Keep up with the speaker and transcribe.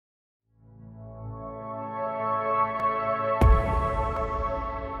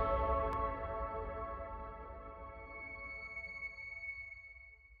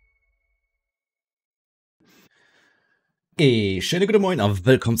Schöne gute Moin und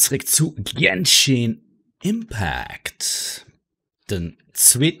willkommen zurück zu Genshin Impact. Den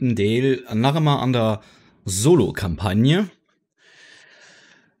zweiten Teil, noch einmal an der Solo-Kampagne.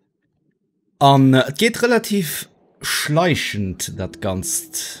 Es geht relativ schleichend, das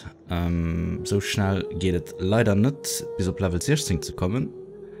Ganze. So schnell geht es leider nicht, bis auf Level 16 zu kommen.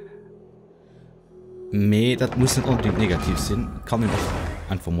 Aber das muss nicht unbedingt negativ sein. Kann ich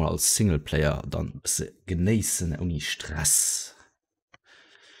auch einfach mal als Singleplayer dann ein bisschen genießen ohne Stress.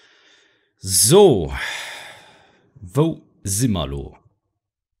 So. Wo sind wir lo?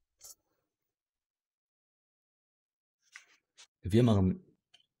 Wir machen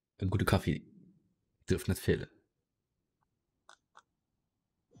einen guten Kaffee. Dürft nicht fehlen.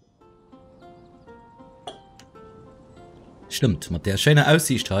 Stimmt, mit der schönen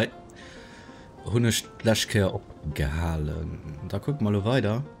Aussicht heute. Hunde Lashcare abgehalten. Da guck mal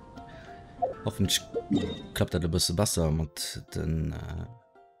weiter. Hoffentlich klappt das ein bisschen besser mit den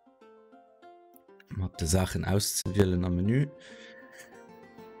Sachen auszuwählen am Menü.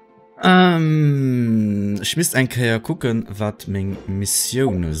 Ich müsste eigentlich gucken, was meine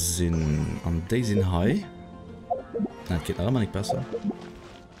Missionen sind. An die sind high. Das geht auch immer nicht besser.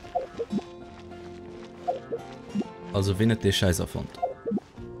 Also, wenn nicht der Scheiß erfand.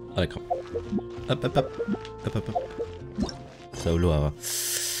 Alle komm. So, Laura.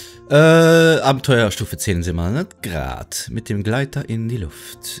 Abenteuerstufe 10 sind wir nicht grad. Mit dem Gleiter in die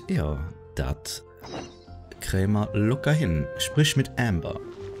Luft. Ja, das kriegen wir locker hin. Sprich mit Amber.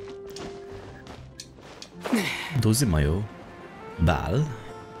 Da sind wir ja. Ball.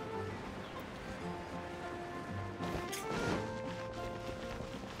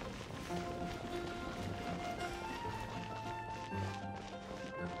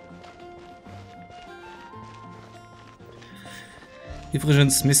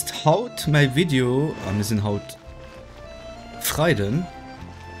 Übrigens misst haut mein Video, wir sind haut Freiden,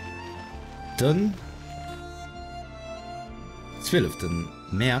 dann 12.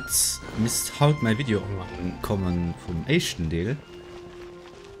 März misst haut mein Video kommen vom ersten Teil.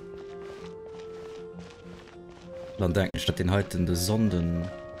 Dann denke ich, dass den heute in der Sonden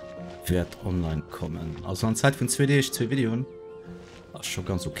wird online kommen. Also an Zeit von 2 Videos, das ist schon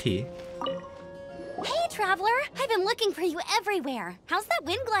ganz okay. Hey, Traveler! I've been looking for you everywhere. How's that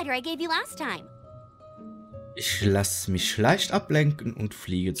wind glider I gave you last time? Ich lasse mich leicht ablenken und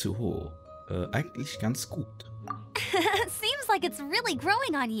fliege zu hoch. Eigentlich ganz gut. Seems like it's really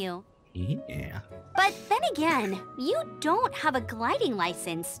growing on you. Yeah. But then again, you don't have a gliding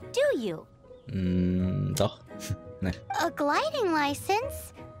license, do you? Doch. Nee. A gliding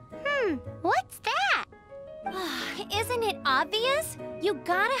license? What's that? Isn't it obvious? You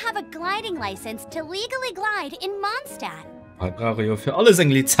gotta have a gliding license to legally glide in Mondstadt. Ich brauche ja für alles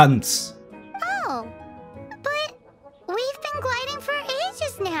eine Lizenz. Oh, but we've been gliding for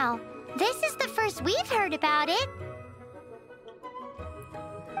ages now. This is the first we've heard about it.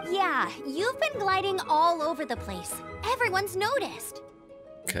 Yeah, you've been gliding all over the place. Everyone's noticed.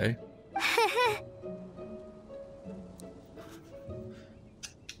 Okay.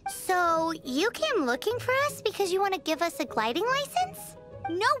 So, you came looking for us because you want to give us a gliding license?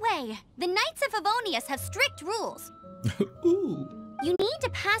 No way! The Knights of Favonius have strict rules. Ooh. You need to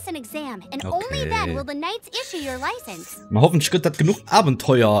pass an exam, and Okay. only then will the Knights issue your license. Na, hoffentlich gibt das genug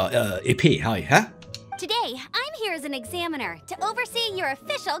Abenteuer-EP, hi, hä? Today, I'm here as an examiner to oversee your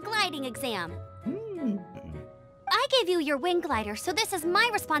official gliding exam. I gave you your wing glider, so this is my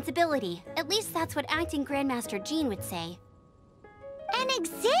responsibility. At least that's what acting Grandmaster Jean would say. An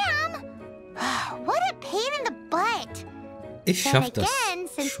exam? What a pain in the butt. Ich Then schaff das again,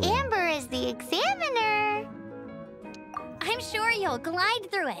 since schon. Amber is the examiner, I'm sure you'll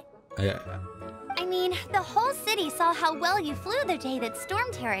glide through it. I mean, the whole city saw how well you flew the day that Storm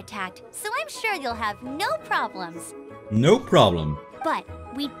Terror attacked, so I'm sure you'll have no problems. No problem. But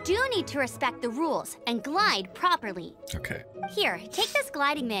we do need to respect the rules and glide properly. Okay. Here, take this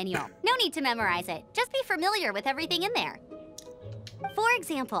gliding manual. No need to memorize it. Just be familiar with everything in there. For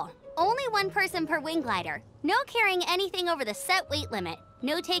example, only one person per wing glider. No carrying anything over the set weight limit.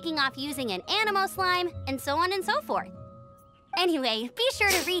 No taking off using an animo slime, and so on and so forth. Anyway, be sure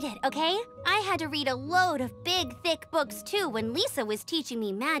to read it, okay? I had to read a load of big, thick books too when Lisa was teaching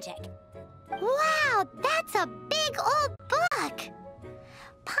me magic. Wow, that's a big old book!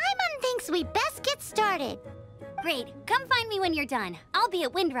 Paimon thinks we best get started. Great, come find me when you're done. I'll be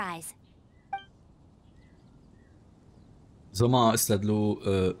at Windrise. Sommer ist das lo,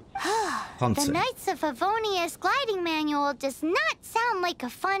 The Panzer. Knights of Favonius gliding manual does not sound like a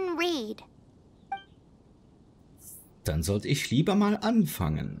fun read. Dann sollte ich lieber mal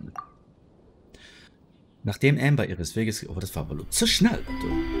anfangen. Nachdem Amber ihres Weges... Oh, das war aber zu schnell.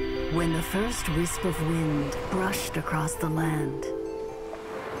 Du. When the first wisp of wind brushed across the land,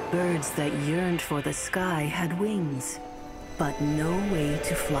 birds that yearned for the sky had wings, but no way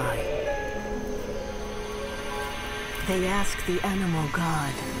to fly. They asked the animal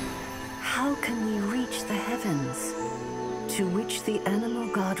god, "How can we reach the heavens?" To which the animal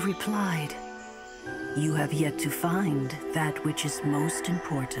god replied, "You have yet to find that which is most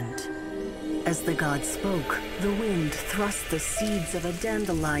important." As the god spoke, the wind thrust the seeds of a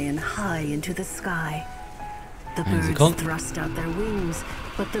dandelion high into the sky. The birds thrust out their wings,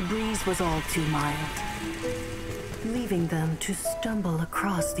 but the breeze was all too mild, leaving them to stumble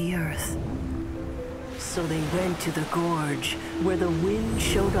across the earth. So they went to the gorge, where the wind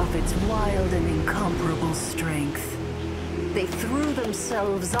showed off its wild and incomparable strength. They threw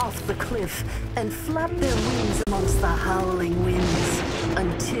themselves off the cliff and flapped their wings amongst the howling winds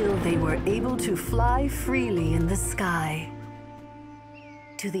until they were able to fly freely in the sky.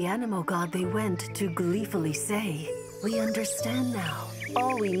 To the animal god they went to gleefully say, "We understand now.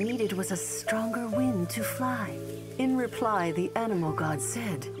 All we needed was a stronger wind to fly." In reply, the animal god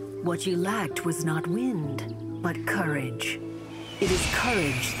said, "What you lacked was not wind, but courage. It is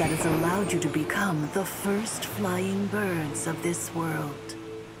courage that has allowed you to become the first flying birds of this world."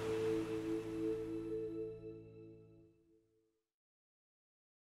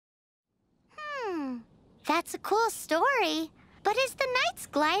 That's a cool story. But is the Knight's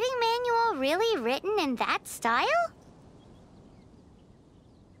Gliding Manual really written in that style?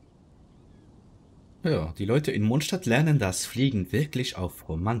 Ja, die Leute in Mondstadt lernen das Fliegen wirklich auf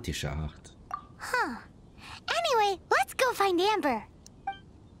romantische Art. Huh. Anyway, let's go find Amber.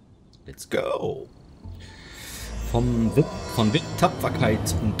 Let's go. Von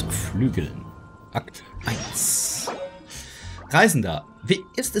Tapferkeit und Flügeln. Akt 1. Reisender, wie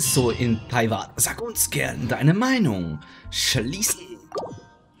ist es so in Taiwan? Sag uns gern deine Meinung. Schließen.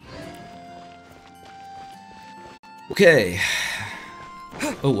 Okay.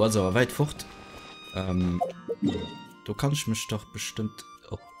 Oh, also weit fort. Du kannst mich doch bestimmt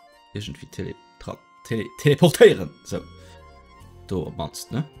auch irgendwie teleportieren. So. Du meinst,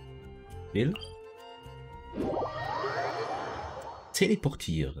 ne? Will?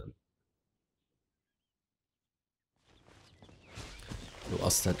 Teleportieren. Du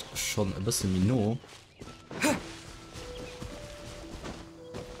hast halt schon ein bisschen Minot.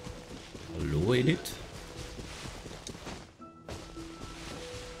 Hallo, Edith?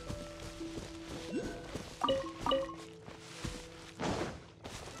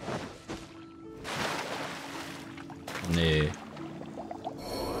 Nee.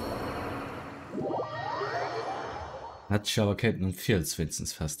 Hat sich aber Ketten und Fields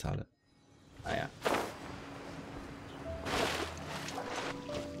wenigstens festhalten. Naja.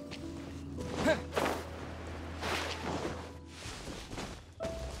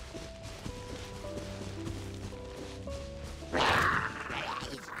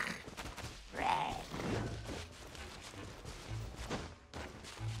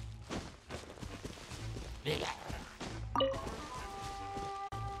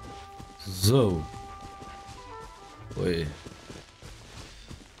 So. Ui.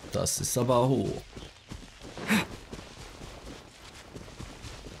 Das ist aber hoch.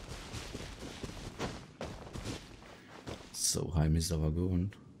 So, heim ist aber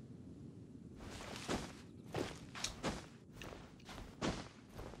gut.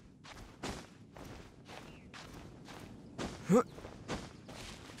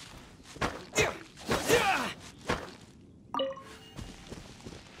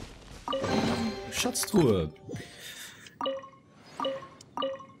 Schatztruhe.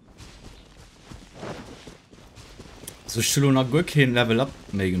 So still nach gut kein Level up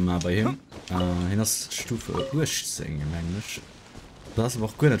megen mal bei ihm. In das Stufe Ursch singen im Englisch. Das ist aber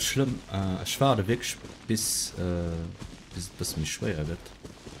auch gar nicht schlimm. Ich warte wirklich bis mich schwerer wird.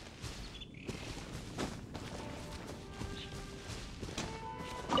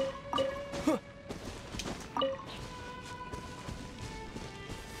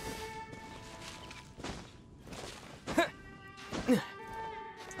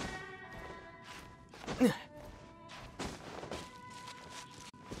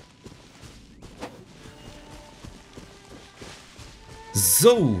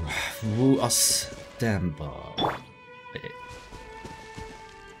 So, wo ist Amber?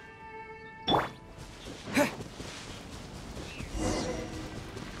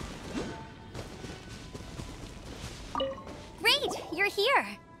 Great, you're here.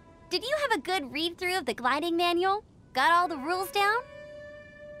 Did you have a good read-through of the gliding manual? Got all the rules down?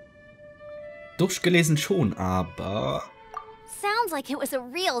 Durchgelesen schon, aber... Sounds like it was a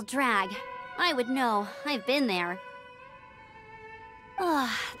real drag. I would know. I've been there. Ugh,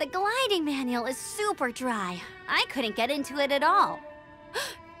 the gliding manual is super dry. I couldn't get into it at all.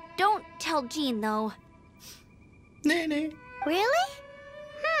 Don't tell Jean, though. Nee. Really?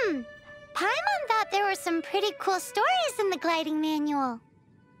 Paimon thought there were some pretty cool stories in the gliding manual.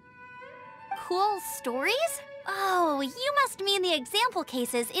 Cool stories? Oh, you must mean the example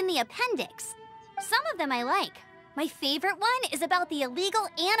cases in the appendix. Some of them I like. My favorite one is about the illegal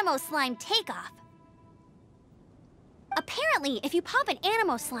Animo slime takeoff. Apparently, if you pop an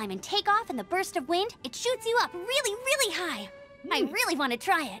Animo slime and take off in the burst of wind, it shoots you up really, really high. I really want to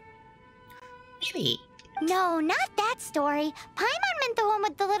try it. Really? No, not that story. Paimon meant the one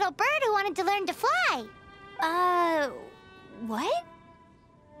with the little bird who wanted to learn to fly. What?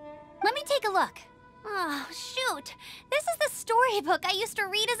 Let me take a look. Oh, shoot. This is the storybook I used to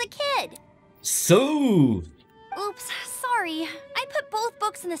read as a kid. So. Oops, sorry. I put both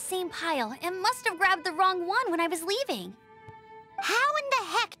books in the same pile and must have grabbed the wrong one when I was leaving. How in the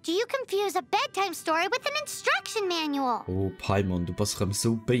heck do you confuse a bedtime story with an instruction manual? Oh, Paimon, du bist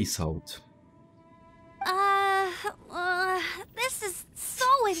so Basehaut. This is so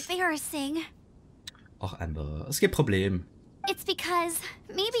embarrassing. Ach, Amber, es gibt Problem. It's because,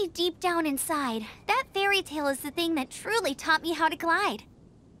 maybe deep down inside, that fairy tale is the thing that truly taught me how to glide.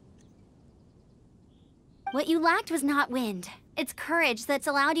 What you lacked was not wind. It's courage that's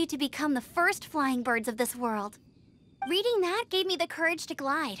allowed you to become the first flying birds of this world. Reading that gave me the courage to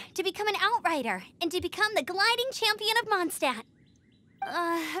glide, to become an outrider, and to become the gliding champion of Mondstadt.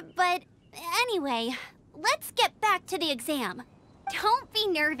 But anyway, let's get back to the exam. Don't be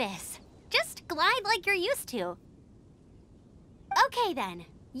nervous. Just glide like you're used to. Okay then,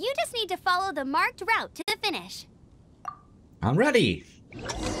 you just need to follow the marked route to the finish. I'm ready.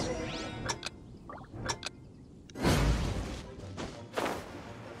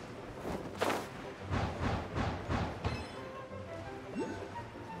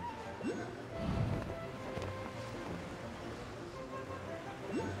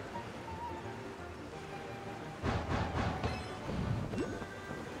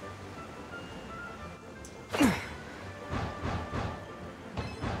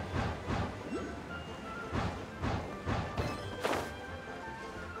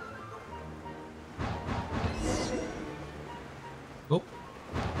 Oh.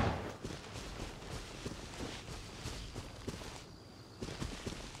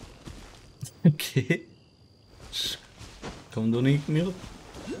 Okay. Komm doch nicht mehr.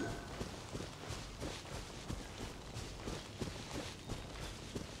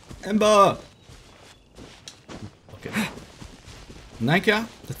 Amber! Okay. Nein, ja,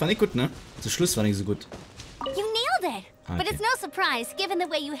 das war nicht gut, ne? Der Schluss war nicht so gut. You nailed it! Okay. But it's no surprise, given the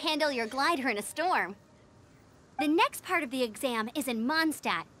way you handle your glider in a storm. The next part of the exam is in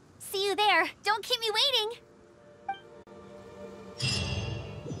Mondstadt. See you there. Don't keep me waiting.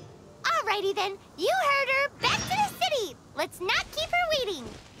 Alrighty then, you heard her. Back to the city. Let's not keep her waiting.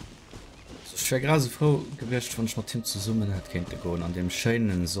 Ich wäre gerade so froh gewesen, wenn ich mit ihm zusammen hätte gehen an dem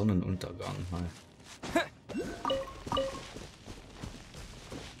schönen Sonnenuntergang.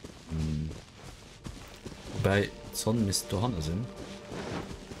 Bei Sonnen ist da sind.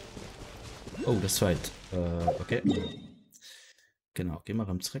 Oh, das war halt. Okay. Genau, gehen wir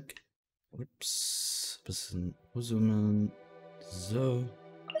am Trick. Ups. Bisschen zoomen. So.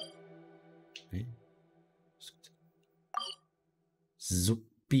 Nee.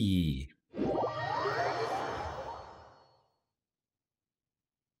 Suppi.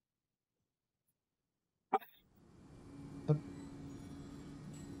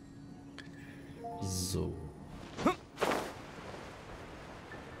 So.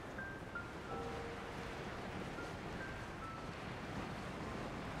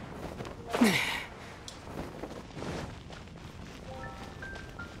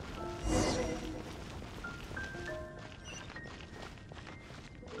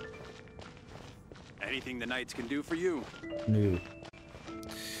 Anything the knights can do for you? Nö.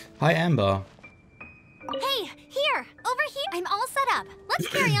 Hi, Amber. Hey, here! Over here! I'm all set up. Let's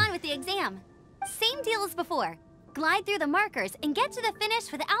carry on with the exam. Same deal as before. Glide through the markers and get to the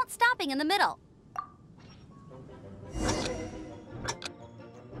finish without stopping in the middle.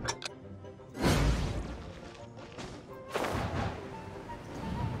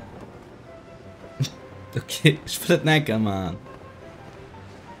 Okay, ich will das nicht, Mann.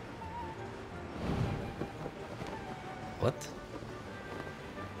 What?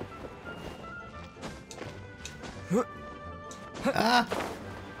 Ah!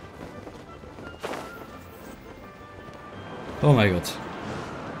 Oh mein Gott.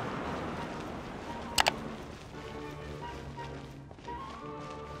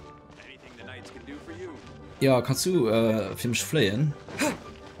 Anything the Ja, kannst du für mich flehen?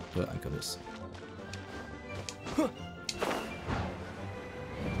 Ja, ein Kabis.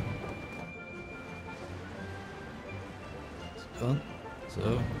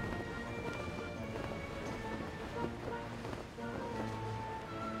 So.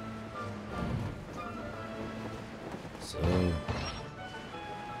 So.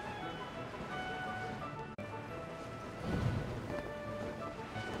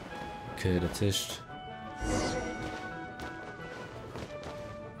 Okay, der Tisch.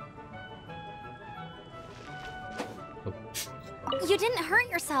 You didn't hurt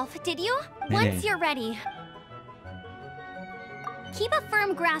yourself, did you? Once you're ready. Keep a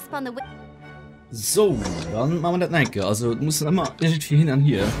firm grasp on the So, dann machen wir das nicht. Also, du musst immer irgendwie hin an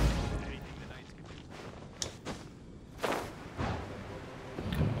hier.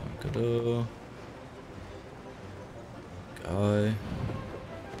 Geil.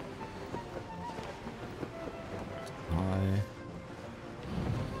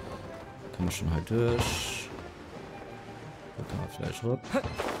 Kann man schon halt durch. Da kann man vielleicht rüber.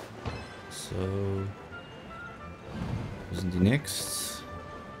 So. Wo sind die next?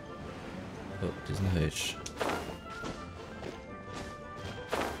 Oh, die sind heisch.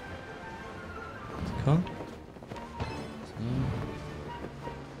 Kann.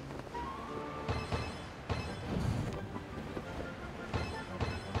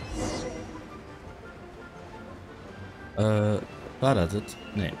 So. War das?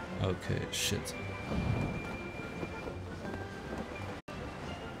 Nee. Okay, shit.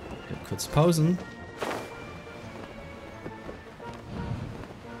 Okay, kurz Pausen.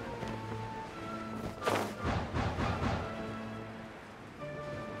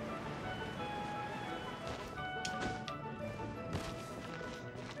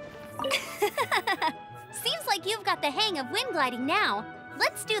 Seems like you've got the hang of wind gliding now.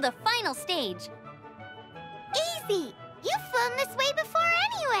 Let's do the final stage. Easy! You've flown this way before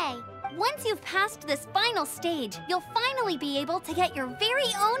anyway! Once you've passed this final stage, you'll finally be able to get your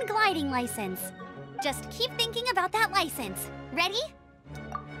very own gliding license. Just keep thinking about that license. Ready?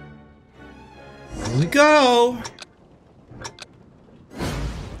 Here we go!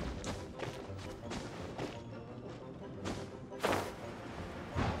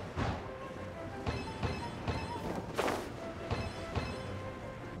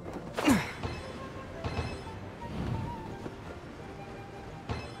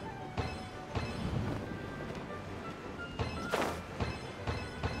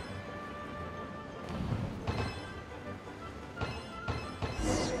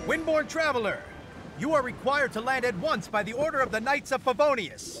 Windborne traveler, you are required to land at once by the order of the Knights of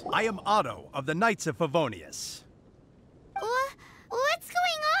Favonius. I am Otto of the Knights of Favonius. What's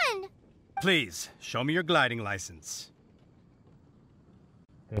going on? Please, show me your gliding license.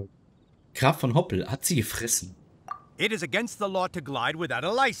 Graf von Hoppel hat sie gefressen. It is against the law to glide without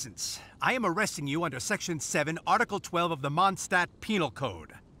a license. I am arresting you under Section 7, Article 12 of the Mondstadt Penal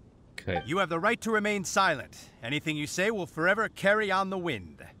Code. Okay. You have the right to remain silent. Anything you say will forever carry on the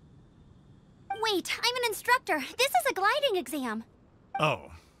wind. Wait, I'm an instructor. This is a gliding exam.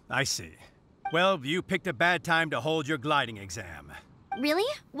 Oh, I see. Well, you picked a bad time to hold your gliding exam. Really?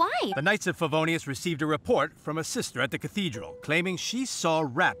 Why? The Knights of Favonius received a report from a sister at the cathedral claiming she saw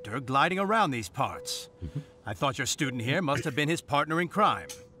Raptor gliding around these parts. I thought your student here must have been his partner in crime.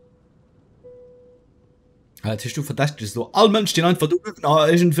 Hast du verdächtig so alle Menschen, die einfach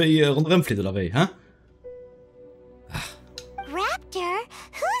irgendwie rundherum oder wie, hä? Raptor?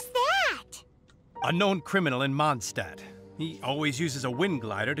 Who's that? A known criminal in Mondstadt. He always uses a wind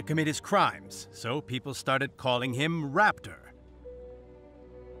glider to commit his crimes, so people started calling him Raptor.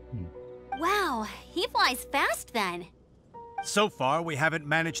 Wow, he flies fast then. So far, we haven't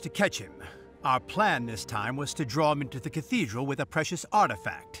managed to catch him. Our plan this time was to draw him into the cathedral with a precious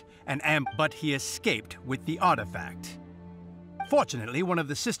artifact, but he escaped with the artifact. Fortunately, one of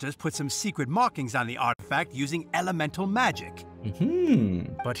the sisters put some secret markings on the artifact using elemental magic.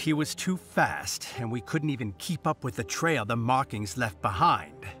 But he was too fast, and we couldn't even keep up with the trail the markings left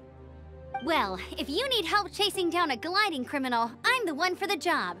behind. Well, if you need help chasing down a gliding criminal, I'm the one for the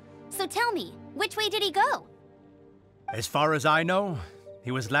job. So tell me, which way did he go? As far as I know,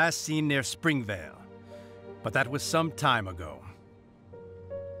 he was last seen near Springvale. But that was some time ago.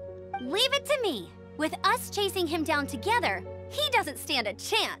 Leave it to me. With us chasing him down together, he doesn't stand a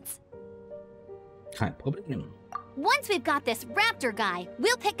chance. Kein Problem. Once we've got this Raptor guy,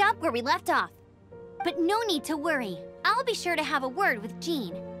 we'll pick up where we left off. But no need to worry. I'll be sure to have a word with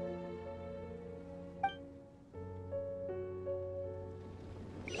Jean.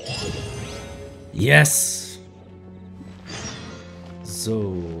 Yes!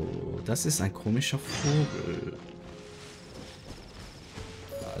 So, das ist ein komischer Vogel.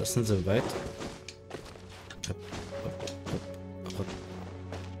 Ja, das ist nicht so weit.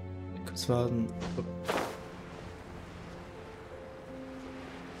 Kurz warten.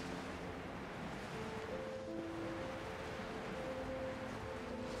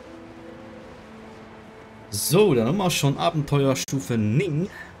 So, dann haben wir schon Abenteuerstufe 9.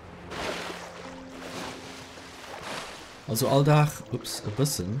 Also alltag, ups, ein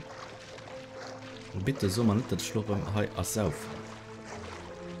bisschen. Und bitte so man nicht das Schlucken auf.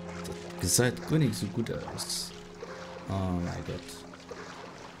 Das sieht gar nicht so gut aus. Oh mein Gott.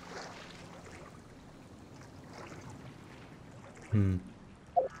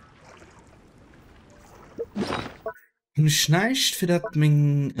 Schneicht für das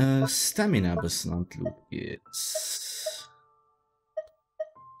mein Stamina bis an die Loot geht.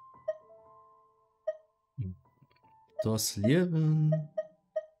 Das Leben.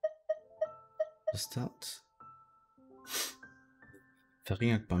 Was ist das?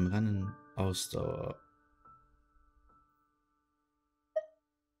 Verringert beim Rennen Ausdauer.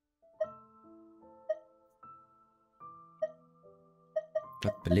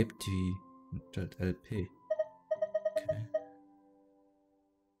 Das belebt die LP. Okay.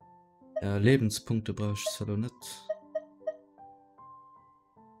 Ja, Lebenspunkte brauchst du nicht.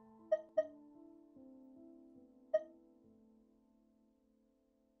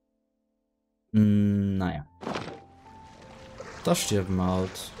 Naja. Da sterben wir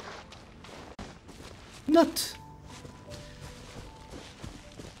halt. Nicht.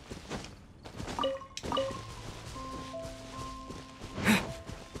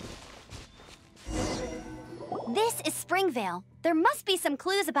 This is Springvale. There must be some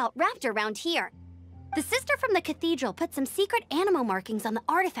clues about Raptor around here. The sister from the cathedral put some secret animal markings on the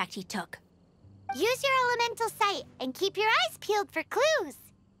artifact he took. Use your elemental sight and keep your eyes peeled for clues.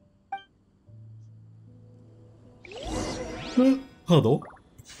 Hallo.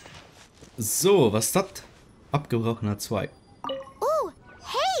 So, was ist das? Abgebrochener Zweig. Ooh,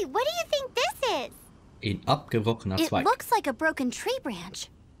 hey, what do you think this is? Ein abgebrochener It Zweig. looks like a broken tree branch.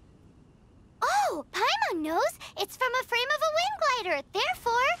 Oh, Paimon knows. It's from a frame of a wind glider.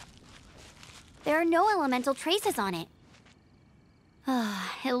 Therefore, There are no elemental traces on it.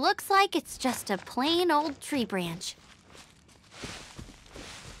 It looks like it's just a plain old tree branch.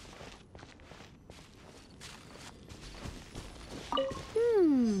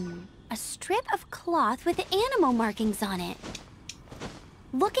 A strip of cloth with animal markings on it.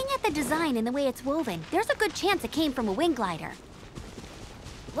 Looking at the design and the way it's woven, there's a good chance it came from a wind glider.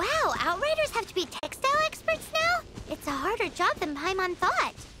 wow, Outriders have to be textile experts now? It's a harder job than Paimon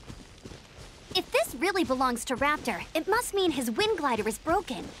thought. If this really belongs to Raptor, it must mean his wind glider is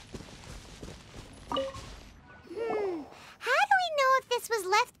broken. How do we know if this was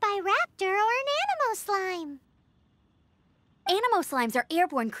left by Raptor or an Animo slime? Animo slimes are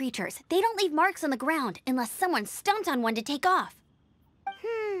airborne creatures. They don't leave marks on the ground unless someone stomped on one to take off.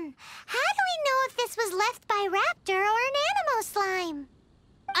 How do we know if this was left by Raptor or an Animo slime?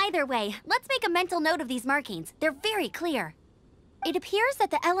 Either way, let's make a mental note of these markings. They're very clear. It appears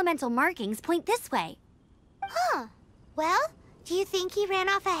that the elemental markings point this way. Huh. Well, do you think he ran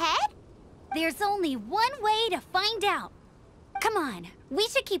off ahead? There's only one way to find out. Come on, we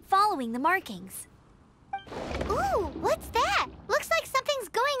should keep following the markings. Ooh, what's that? Looks like something's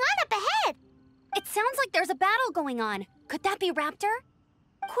going on up ahead. It sounds like there's a battle going on. Could that be Raptor?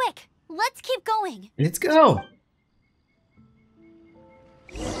 Quick, let's keep going. Let's go!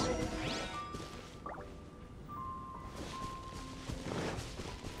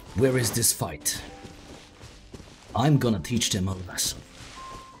 Where is this fight? I'm gonna teach them a lesson.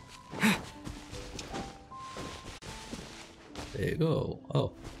 There you go.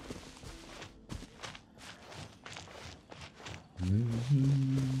 Oh.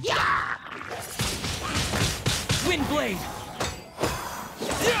 Windblade!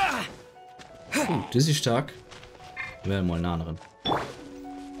 Das ist stark. Wir werden mal einen anderen.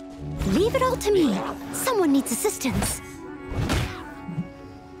 Leave it all to me. Someone needs assistance.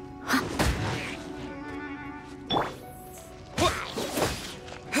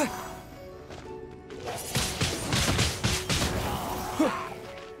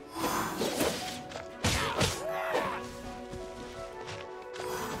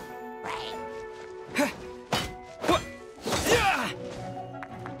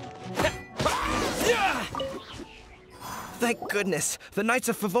 Thank goodness, the Knights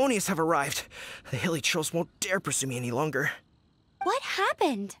of Favonius have arrived. The hilly trolls won't dare pursue me any longer. What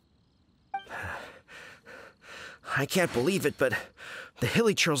happened? I can't believe it, but the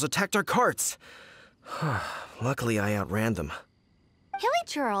hilly trolls attacked our carts. Luckily, I outran them. Hilly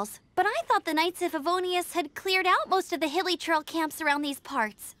churls? But I thought the Knights of Favonius had cleared out most of the hilly churl camps around these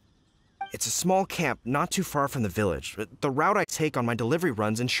parts. It's a small camp not too far from the village. The route I take on my delivery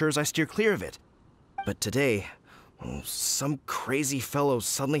runs ensures I steer clear of it. But today, some crazy fellow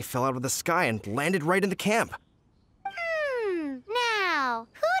suddenly fell out of the sky and landed right in the camp. Now,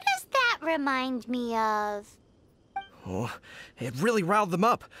 who does that remind me of? Oh, it really riled them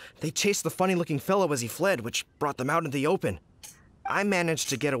up. They chased the funny-looking fellow as he fled, which brought them out into the open. I managed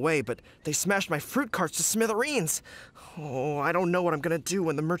to get away, but they smashed my fruit carts to smithereens. Oh, I don't know what I'm gonna do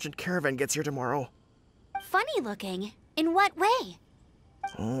when the merchant caravan gets here tomorrow. Funny looking? In what way?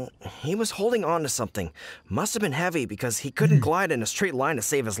 He was holding on to something. Must have been heavy because he couldn't glide in a straight line to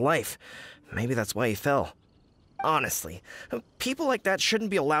save his life. Maybe that's why he fell. Honestly, people like that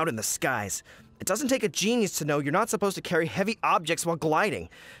shouldn't be allowed in the skies. It doesn't take a genius to know you're not supposed to carry heavy objects while gliding.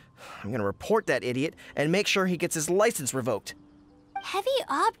 I'm gonna report that idiot and make sure he gets his license revoked. Heavy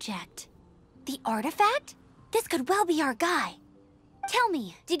object? The artifact? This could well be our guy. Tell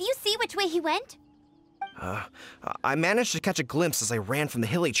me, did you see which way he went? I managed to catch a glimpse as I ran from the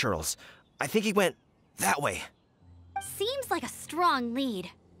hilly churls. I think he went that way. Seems like a strong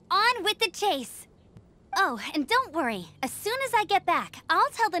lead. On with the chase! Oh, and don't worry. As soon as I get back, I'll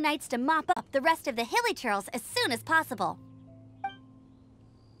tell the Knights to mop up the rest of the hilly churls as soon as possible.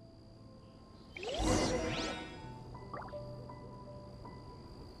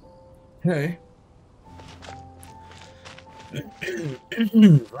 Hey.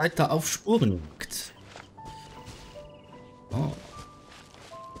 Weiter auf Spurenjagd. Oh.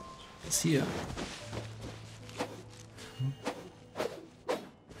 Was ist hier?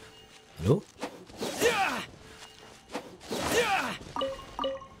 Hallo?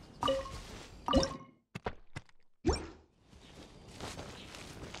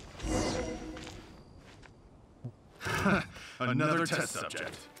 Another test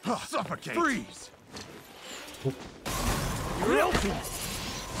subject. Suffocate. Freeze. You're open.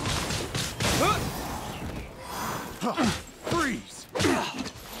 Freeze.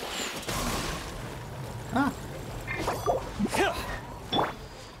 Ah.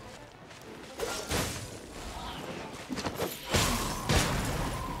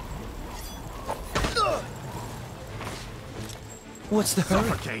 What's the hurry?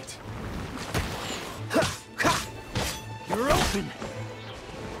 Suffocate. You're open.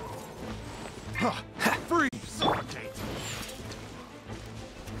 Freeze. Suffocate.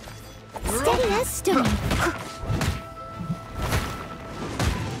 You're Steady open. as stone.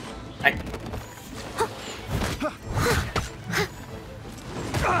 Hey.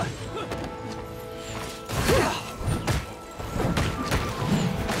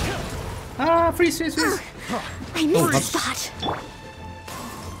 Ah, freeze, freeze, freeze. I missed the that's- spot.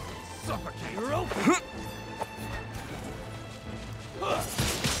 Suffocate. You're open.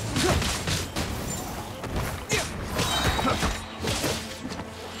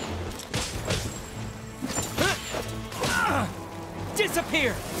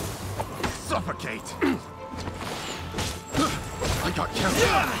 Disappear! Suffocate. I got counted.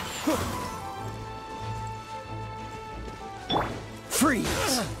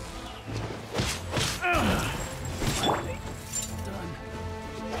 Freeze!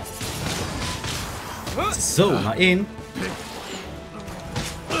 So, mal in.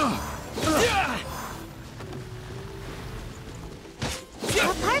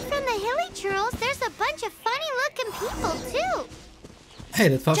 Apart from the hilly churls, there's a bunch of funny-looking people, too. Hey,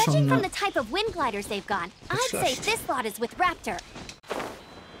 das war Judging schon... from the type of wind gliders they've gone, I'd say schlecht. this lot is with Raptor.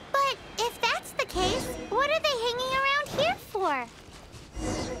 But if that's the case, what are they hanging around here for?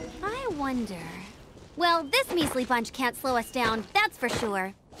 I wonder... Well, this measly bunch can't slow us down, that's for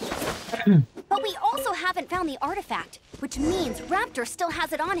sure. But we also haven't found the artifact, which means Raptor still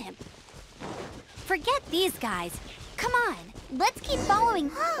has it on him. Forget these guys. Come on, let's keep following.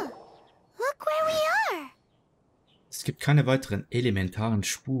 Look where we are. Es gibt keine weiteren elementaren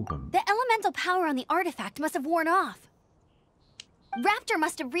Spuren. The elemental power on the artifact must have worn off. Raptor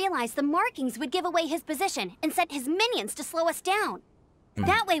must have realized the markings would give away his position and sent his minions to slow us down.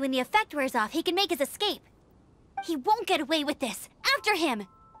 That way, when the effect wears off, he can make his escape. He won't get away with this. After him!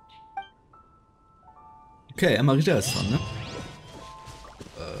 Okay, Amarita ist dran, ne?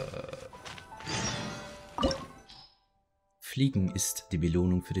 Fliegen ist die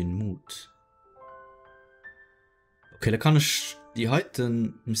Belohnung für den Mut. Okay, da kann ich die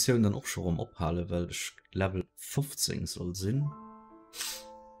heutigen Missionen dann auch schon rum abhalten, weil ich Level 15 soll sein.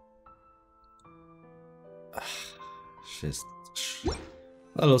 Ach, scheiße.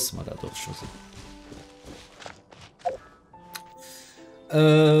 Na, los mal da doch schon.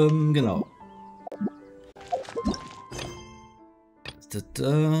 Genau. Tu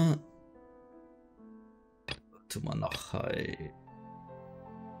man nach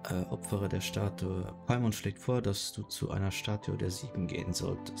Opfere der Statue. Paimon schlägt vor, dass du zu einer Statue der 7 gehen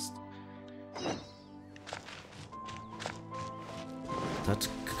solltest. Das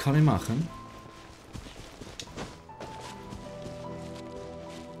kann ich machen.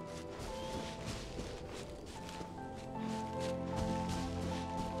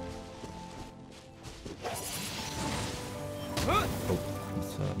 Oh,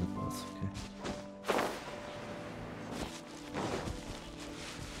 das war nicht was, okay.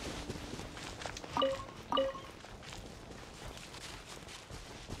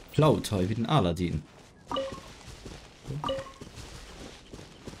 Laut, wie den Aladdin.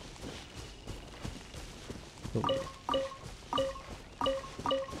 Oh.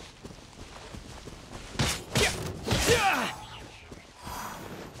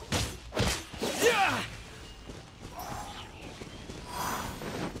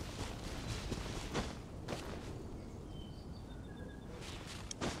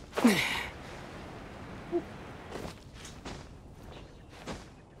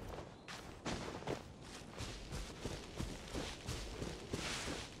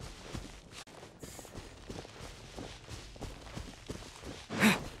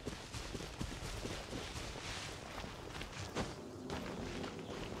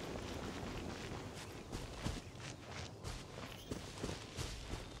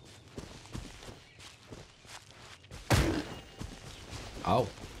 Au.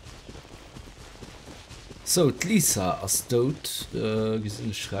 So, Lisa als tot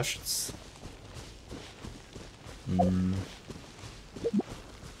gesinn rechts. So.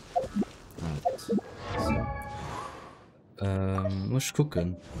 Muss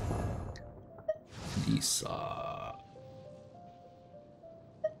gucken. Lisa.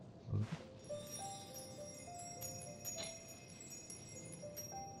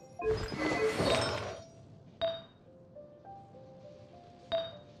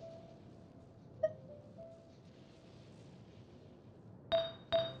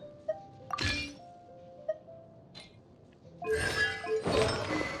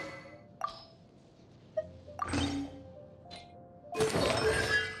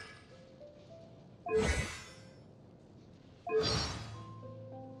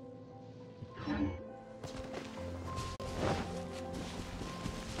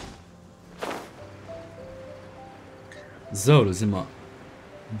 So, da sind wir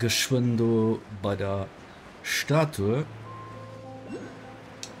geschwind bei der Statue.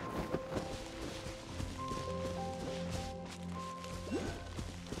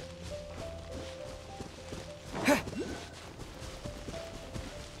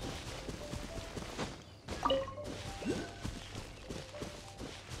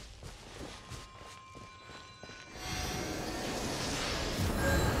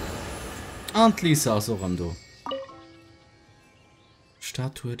 Und Lisa aus Orlando.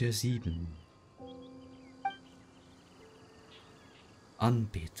 Statue der 7.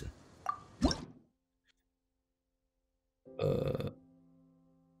 Anbete.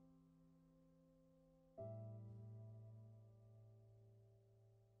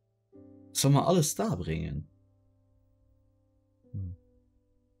 Soll man alles da bringen?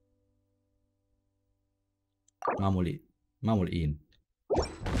 Mal ihn.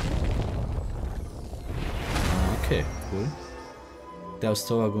 Okay, cool. Der aus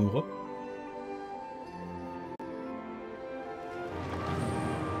Tower Rob.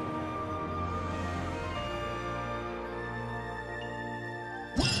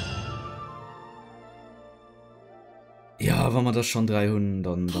 Ja, wenn man das schon 300,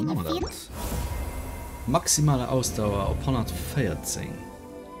 dann machen wir das. Maximale Ausdauer auf 114.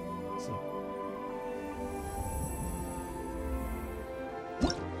 So.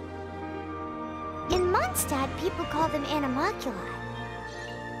 In Mondstadt, people call them animalculi.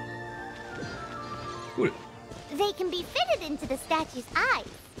 Cool. They can be fitted into the statue's eyes.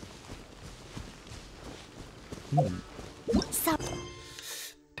 So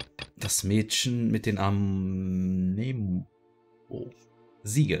Das Mädchen mit den Armen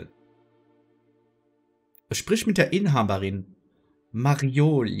Siegel. Sprich mit der Inhaberin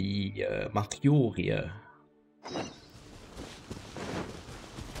Marjorie.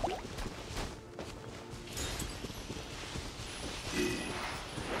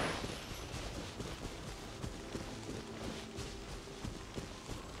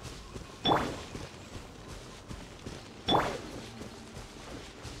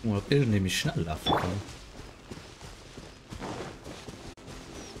 Oh, ich nämlich schnell laufen kann.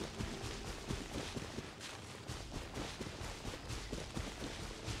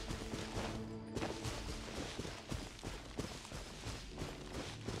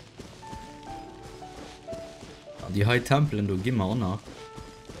 Die High Tempeln, du geh mal auch nach.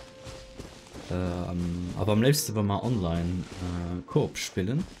 Aber am liebsten wenn wir online Koop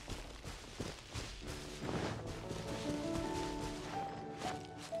spielen.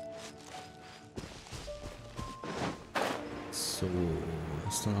 So,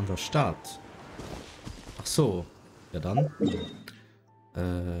 ist dann an der Start. Ach so, ja dann.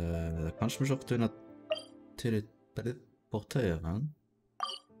 Da kann ich mich auch durch teleportieren.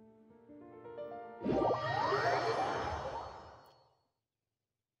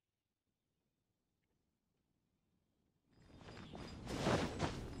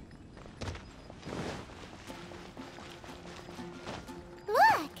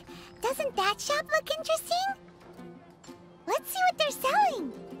 Look! Doesn't that shop look interesting? Let's see what they're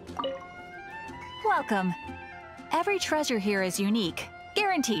selling. Welcome. Every treasure here is unique,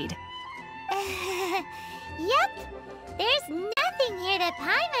 guaranteed. Yep. There's nothing here that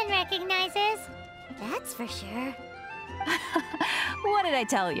Paimon recognizes. That's for sure. What did I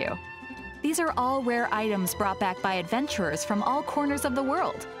tell you? These are all rare items brought back by adventurers from all corners of the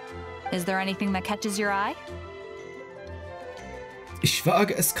world. Is there anything that catches your eye? Ich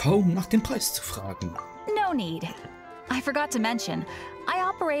wage es kaum, nach dem Preis zu fragen. No need. I forgot to mention, I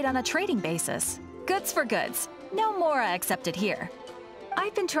operate on a trading basis. Goods for goods. No Mora accepted here.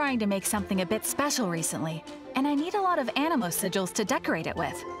 I've been trying to make something a bit special recently, and I need a lot of animo sigils to decorate it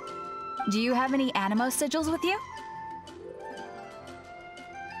with. Do you have any animo sigils with you?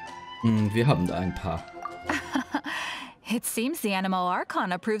 Wir haben da ein paar. It seems the Animo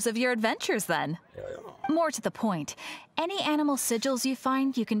Archon approves of your adventures then. More to the point, any animal sigils you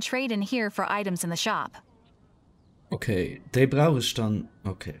find you can trade in here for items in the shop. Okay, die brauche ich dann.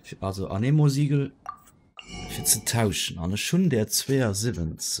 Okay, also Anemo-Siegel für zu tauschen. Eine schon der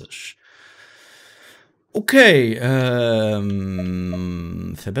 72. Okay,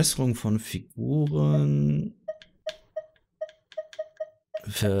 Verbesserung von Figuren.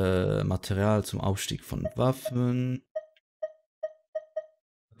 Für Material zum Aufstieg von Waffen.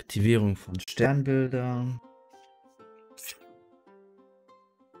 Aktivierung von Sternbildern.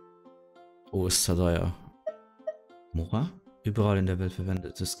 Oh, ist teuer. Mora? Überall in der Welt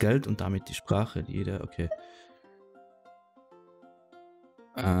verwendetes Geld und damit die Sprache, die jeder. Okay.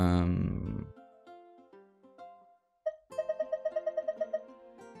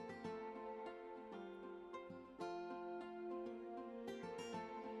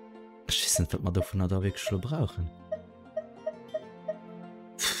 Ich weiß nicht, was man davon da wirklich schon brauchen.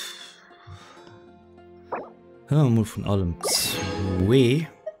 Hören wir mal von allem 2.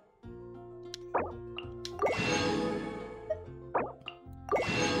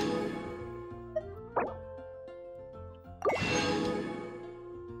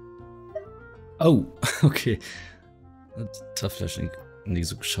 Oh, okay. Das war vielleicht nicht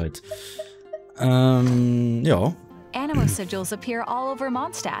so gescheit. Ja. Animo sigils appear all over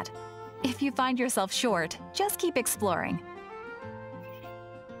Mondstadt. If you find yourself short, just keep exploring.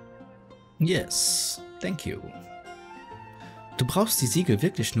 Yes, thank you. Du brauchst die Siegel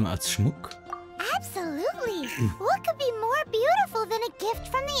wirklich nur als Schmuck? Absolutely. What could be more beautiful than a gift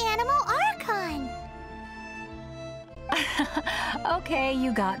from the Animal Archon? Okay,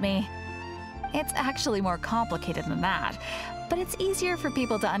 you got me. It's actually more complicated than that, but it's easier for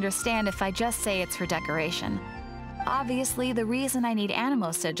people to understand if I just say it's for decoration. Obviously, the reason I need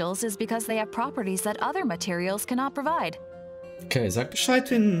animo sigils is because they have properties that other materials cannot provide. Okay, sag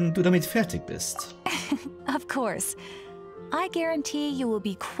Bescheid, wenn du damit fertig bist. Of course. I guarantee you will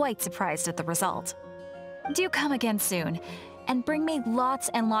be quite surprised at the result. Do come again soon, and bring me lots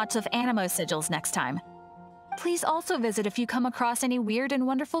and lots of animo sigils next time. Please also visit if you come across any weird and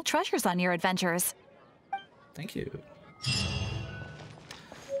wonderful treasures on your adventures. Thank you.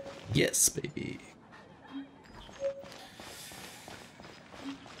 Yes, baby.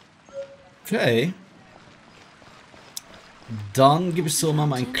 Okay. Dann gebe ich so mal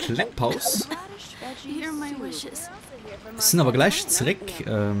mein Klepphaus. Sind aber gleich zurück.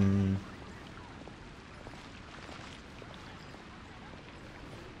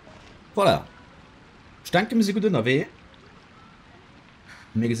 Voilà. Ich danke mir, Sie gut in der Weh.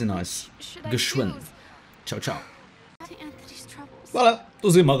 Mega sehr nice. Geschwind. Ciao, ciao. Voilà, da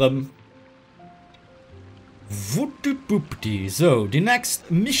sind wir. Wuppdi. So, die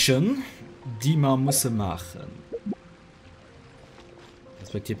next Mission, die man muss machen.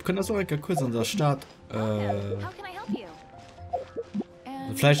 Respektiv, können das auch kurz an der Start.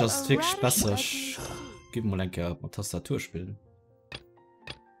 Vielleicht ist es wirklich besser. Gib mal ein Tastatur spielen.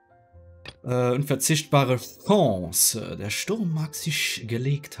 Unverzichtbare Chance. Der Sturm mag sich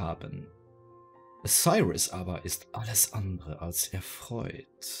gelegt haben. Cyrus aber ist alles andere als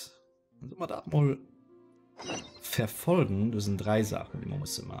erfreut. Also mal da mal Verfolgen, das sind 3 Sachen, die man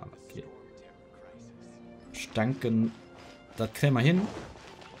muss machen. Okay. Stanken, das kriegen wir hin.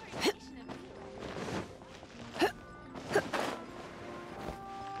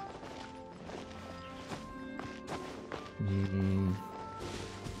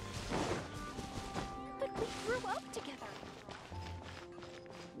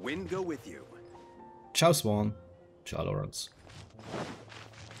 Wind go with you. Ciao Swan. Ciao Lawrence.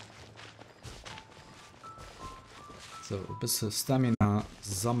 So, ein bisschen Stamina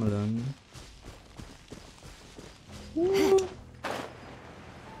sammeln.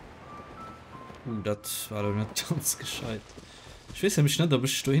 Das war doch nicht ganz gescheit. Ich weiß ja nicht, ob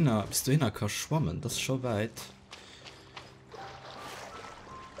ich bis du hin kann schwammen. Das ist schon weit.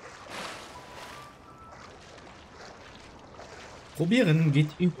 Probieren geht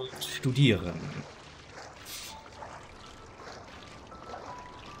über Studieren.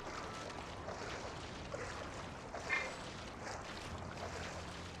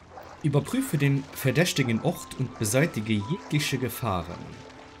 Überprüfe den verdächtigen Ort und beseitige jegliche Gefahren.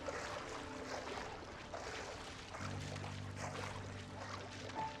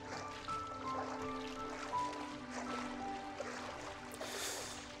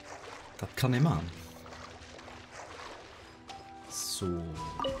 Das kann ich machen. So.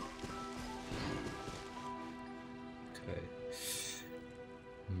 Okay.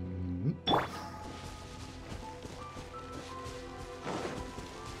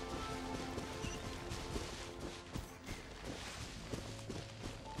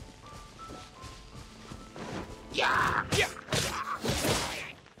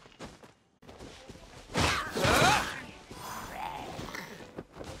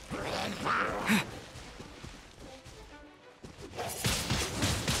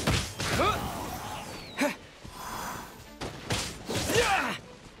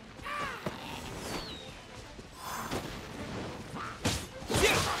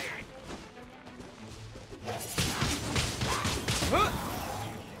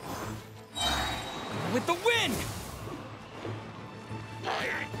 With the wind!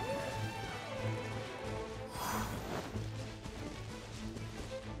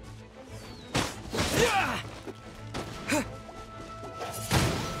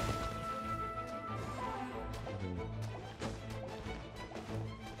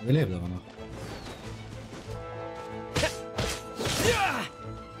 Wir leben aber noch.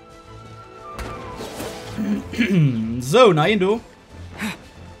 So, nein, du.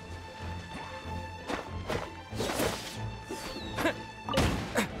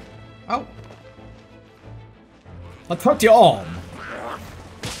 Au. Was hat ihr Arm?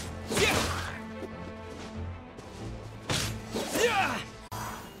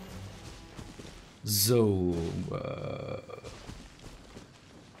 So.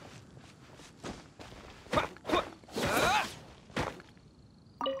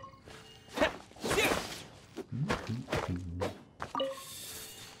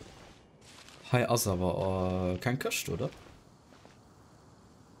 Hi, also aber kein Köst, oder?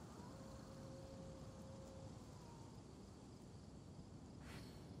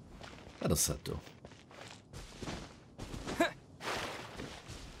 Ja, das hat du.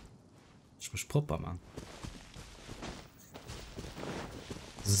 Ich muss proper machen.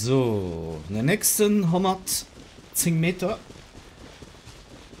 So, in den nächsten 110 Meter.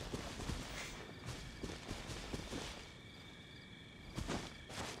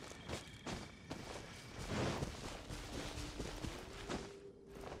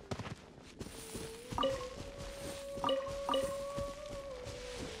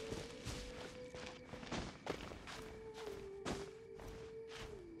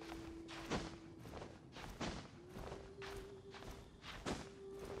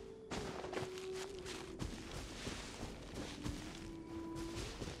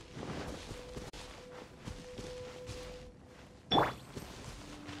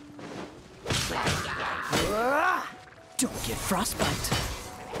 Don't get frostbite.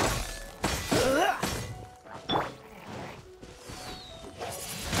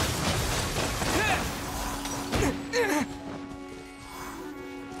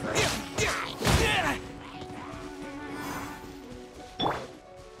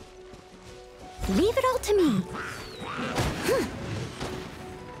 Leave it all to me.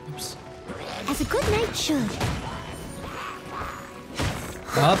 Ups. As a good knight should.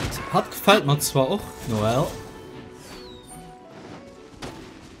 Hat gefällt mir zwar auch, Noel.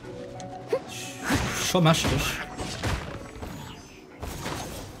 Schon mächtig.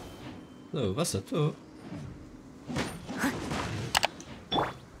 So, was ist das?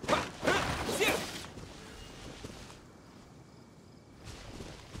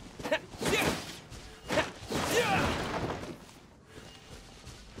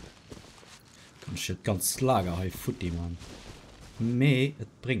 Ich hätte ganz Lager hey, Futti, Mann. Me, es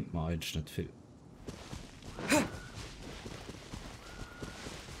bringt mir eigentlich nicht viel.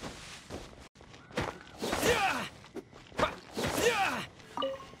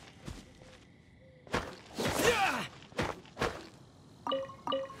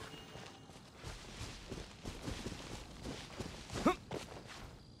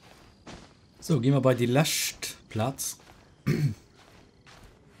 So, gehen wir bei die Lastplatz.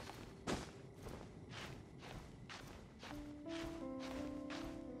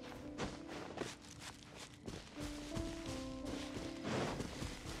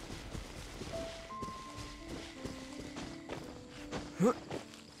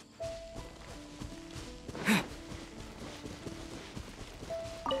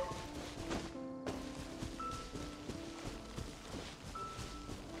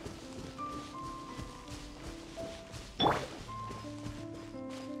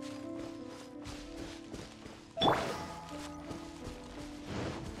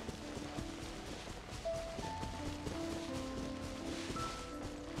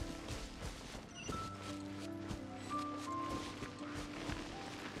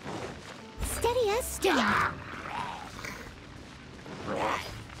 Steady as stone.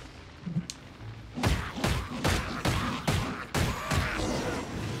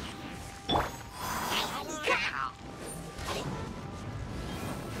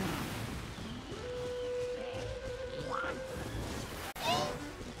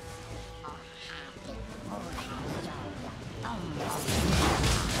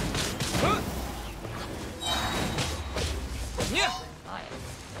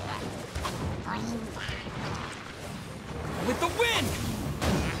 With the wind!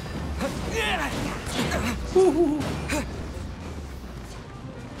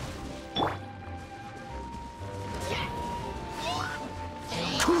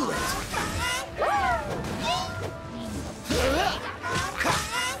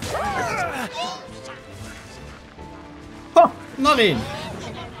 Ha! Noch ein!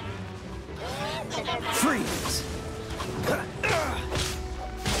 Freeze!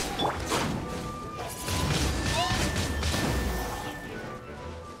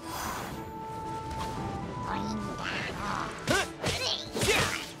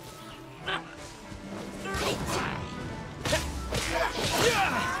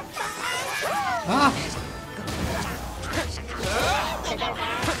 Ah!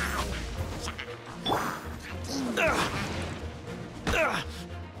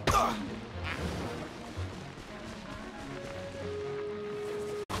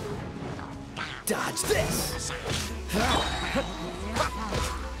 Dodge this!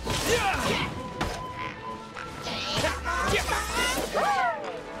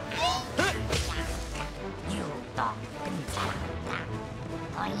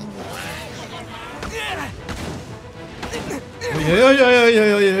 Oi, oi, oi, oi,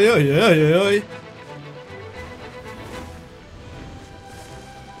 oi, oi, oi, oi, oi.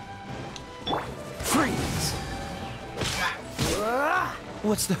 Freeze!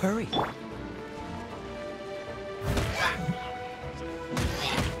 What's the hurry?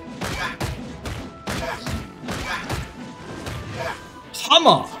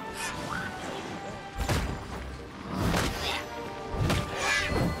 Hammer!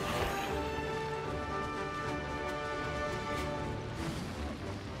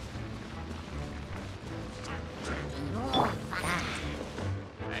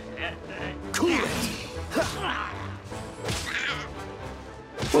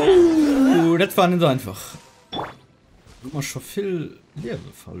 Das war nicht so einfach. Du hast schon viel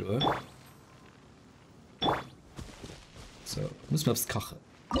Leben verloren. So, müssen wir aufs Kachen.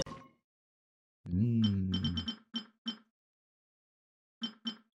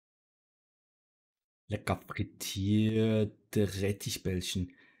 Lecker frittierte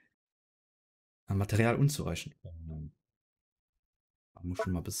Rettichbällchen. An Material unzureichend. Da muss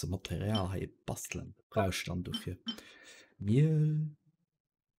schon mal ein bisschen Material hier basteln. Brauchst du dann dafür. Mehl.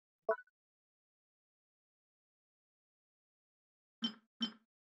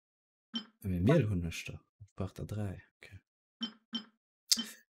 Mehlhunde. Ich brauche da 3. Okay.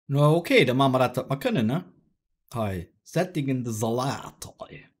 Na okay, dann machen wir das mal können, ne? Hi. Sättigende Salat.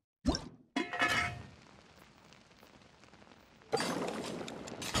 Hi.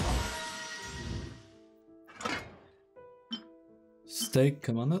 Steak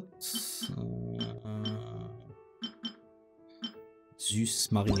kann man nicht.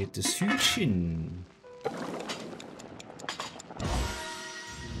 Süß mariniertes Hühnchen.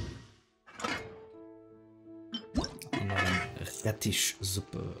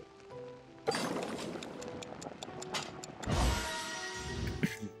 Rettichsuppe.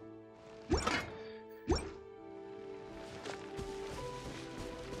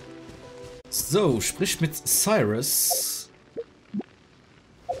 So, sprich mit Cyrus.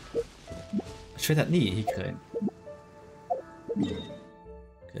 Ich werde das nie hinkriegen.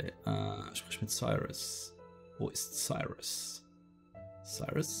 Okay, sprich mit Cyrus. Wo ist Cyrus?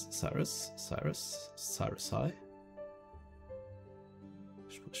 Cyrus, hi.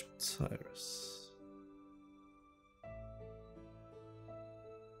 Sprich mit Cyrus.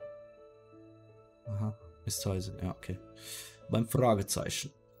 Aha, ist Heisen, ja, okay. Beim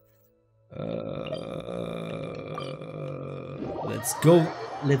Fragezeichen. Let's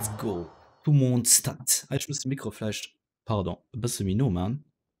go. Du Mondstadt. Ich muss das Mikro vielleicht, pardon, ein bisschen Mino, man.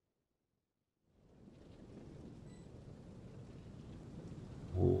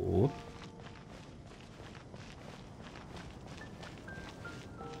 Oh.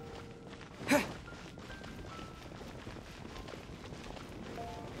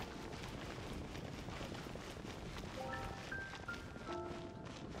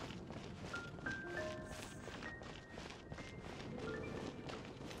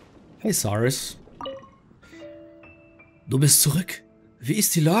 Hey Cyrus. Du bist zurück. Wie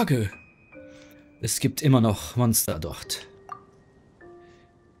ist die Lage? Es gibt immer noch Monster dort.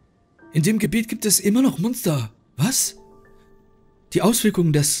 In dem Gebiet gibt es immer noch Monster. Was? Die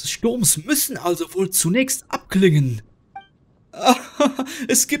Auswirkungen des Sturms müssen also wohl zunächst abklingen.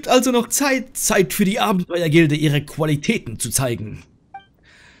 Es gibt also noch Zeit für die Abenteuergilde, ihre Qualitäten zu zeigen.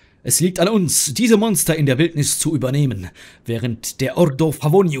 Es liegt an uns, diese Monster in der Wildnis zu übernehmen, während der Ordo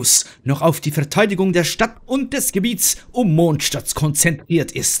Favonius noch auf die Verteidigung der Stadt und des Gebiets um Mondstadt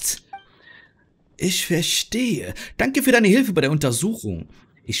konzentriert ist. Ich verstehe. Danke für deine Hilfe bei der Untersuchung.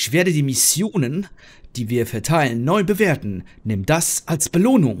 Ich werde die Missionen, die wir verteilen, neu bewerten. Nimm das als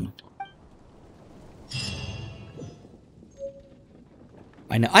Belohnung.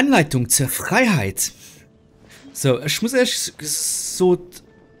 Eine Anleitung zur Freiheit. So, ich muss erst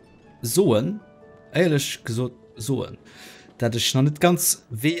ehrlich gesagt, dass ich noch nicht ganz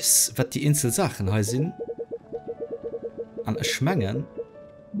weiß, was die Inselsachen heißen. An Schmengen.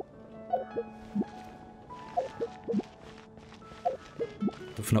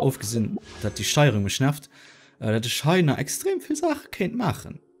 Davon aufgesehen, dass die Steuerung mich nervt, dass ich heute extrem viel Sachen kennt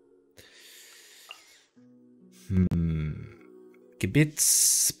machen.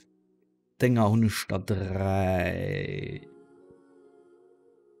 Gebetsdinger 103.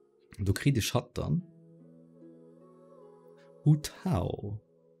 Du kriegst hat dann Hau.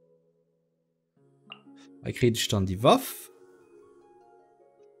 Ich krieg dann die Waffe.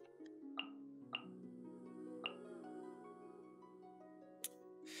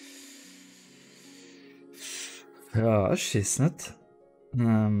 Ja, ich weiß nicht.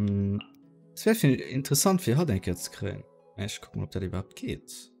 Es wäre viel interessant, wie hat ich jetzt kriegen. Ich guck mal, ob das überhaupt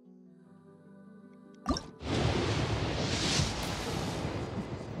geht.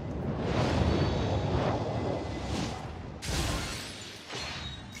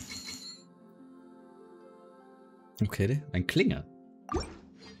 Okay, ein Klinge.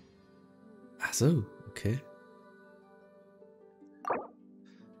 Ach so, okay.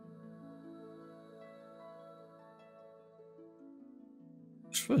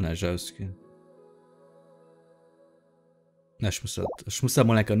 Ich will nicht ausgehen. Na, ich muss da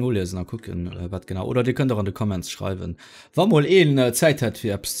mal ein Kanal lesen und gucken, was genau. Oder die könnt auch in die Comments schreiben. War mal Zeit hat,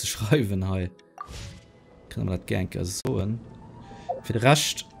 für etwas zu schreiben, hey. Kann man das gerne so hin. Für den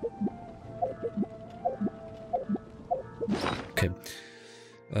Rest. Okay.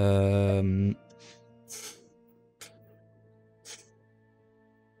 Da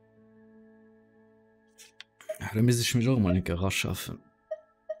muss ich mich auch mal eine Garage schaffen.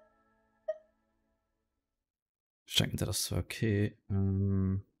 Ich denke, das war okay.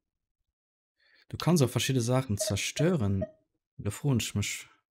 Du kannst auch verschiedene Sachen zerstören. Da freue ich mich.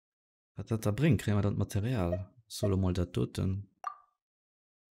 Was das da bringt, kriegen wir das Material. Solo mal das tut dann.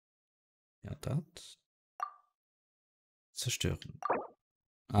 Ja, das. Zerstören.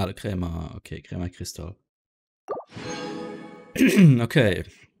 Ah, der Krämer. Okay, Krämerkristall. Okay.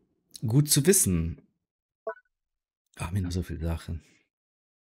 Gut zu wissen. Ach, mir noch so viele Sachen.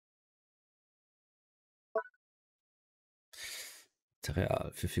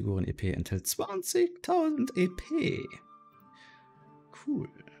 Material für Figuren EP enthält 20.000 EP. Cool.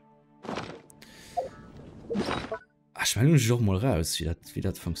 Ach, ich meine, doch mal raus, wie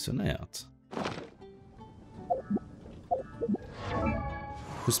das funktioniert.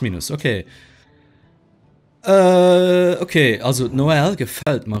 Plus minus, okay. Okay, also Noel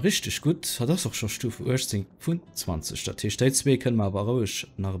gefällt mir richtig gut. Hat das auch schon Stufe 18.25. Da steht 2, können wir aber ruhig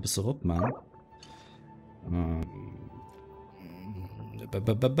noch ein bisschen abmachen.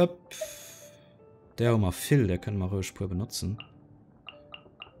 Der mal viel, der können wir ruhig benutzen.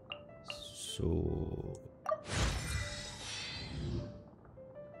 So.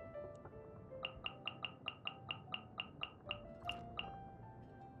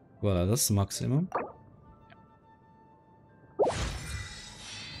 Voilà, das ist das Maximum.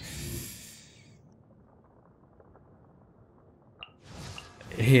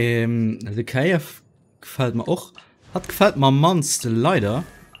 Der Kaif gefällt mir auch. Hat gefällt mir manste leider.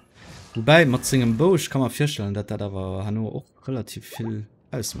 Wobei mit Singleplayer kann man feststellen, dass da aber auch relativ viel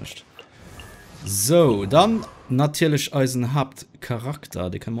ausmischt. So, dann natürlich Eisen habt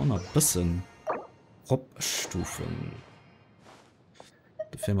Charakter, die kann man noch ein bisschen abstufen.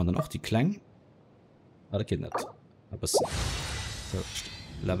 Da fehlen wir dann auch die Klänge. Ah, das geht nicht. Ein bisschen. So,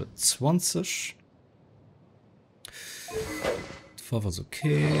 Level 20. Das war was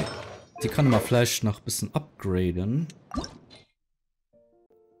okay. Die kann man vielleicht noch ein bisschen upgraden.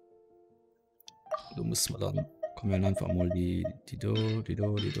 Da muss man dann. Kommen wir einfach mal die do.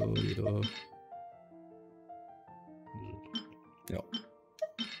 Ja.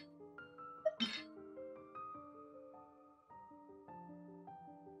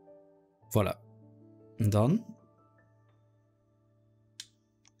 Voilà. Und dann.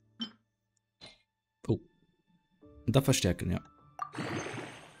 Oh. Und da verstärken, ja.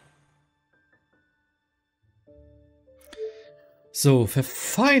 So,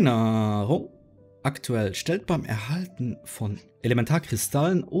 Verfeinerung. Aktuell stellt beim Erhalten von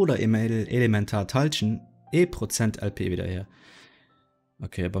Elementarkristallen oder Elementarteilchen E% LP wieder her.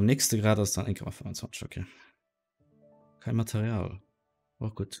 Okay, beim nächsten Grad ist dann 1,25. Okay. Kein Material. Oh,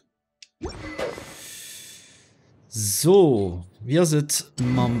 gut. So, wir sind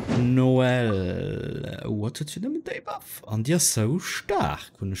Noel. What did you do mit dem Buff? Und die ist so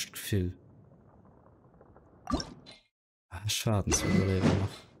stark, und nicht viel. Schadensüberleben noch.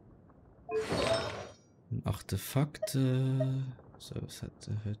 Artefakte. So, es hat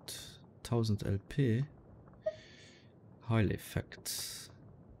 1000 LP. Heileffekt.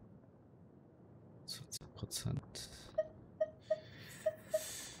 20%.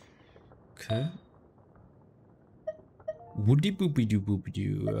 Okay. Woody booby doo booby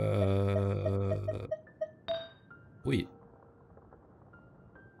doo. Ui.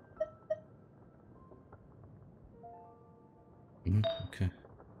 Okay.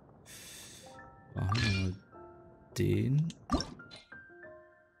 Machen wir mal den.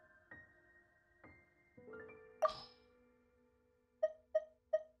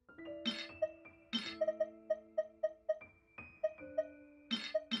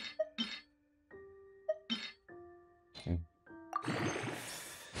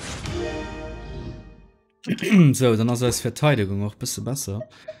 So, dann also als Verteidigung auch ein bisschen besser.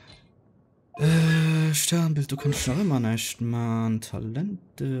 Sternbild, du kannst noch immer nicht, Mann.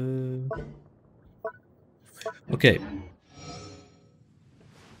 Talente. Okay.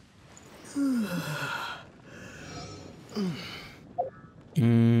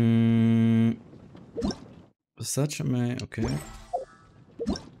 Was ist das schon mal? Okay.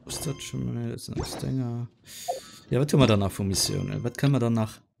 Was ist das schon mal? Das sind das Dinger. Ja, was tun wir danach für Missionen? Was können wir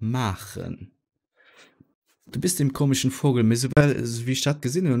danach machen? Du bist dem komischen Vogel, wie ich das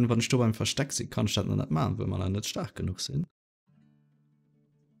gesehen habe, und wenn ich da beim Versteck sie kann ich das noch nicht machen, weil wir dann nicht stark genug sind.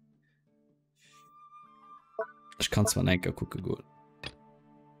 Ich kann zwar nicht gucken, gut.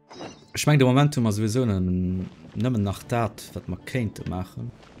 Ich meine, im Moment tun wir sowieso nicht nach das, was man könnte machen.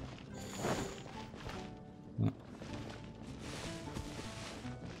 Ja.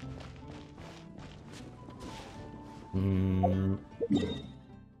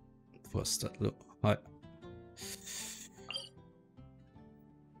 Wo ist das? So, hi.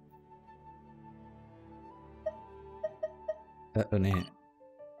 Nee.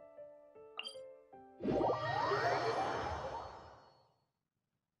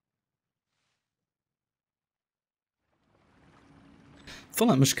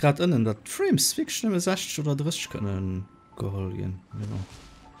 Wundert mich gerade innen, dass Frames wirklich nicht 60 oder 30 können geholt gehen.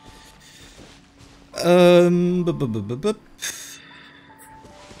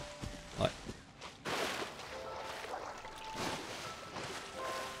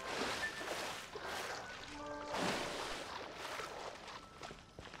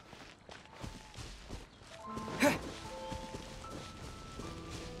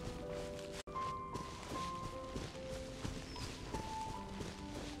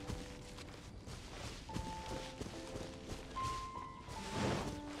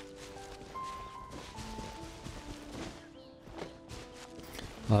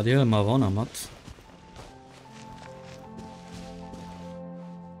 War dir mal Warner matt?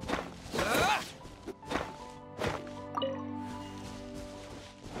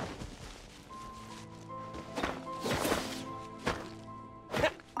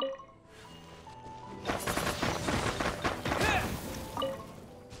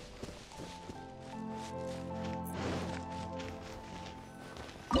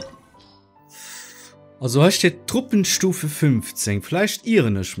 Also hier steht Truppenstufe 15. Vielleicht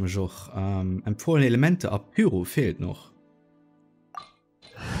irren ich mich auch. Empfohlene Elemente ab Pyro fehlt noch.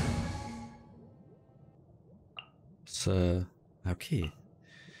 So, okay.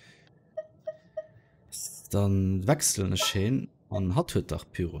 Dann wechseln ich hin und hat heute auch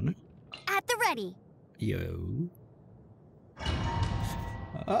Pyro, ne? At the ready. Jo.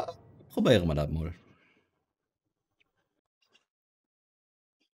 Probieren wir das mal.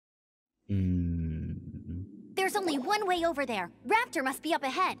 There's only one way over there. Raptor must be up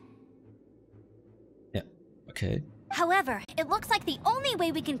ahead. Ja, okay. However, it looks like the only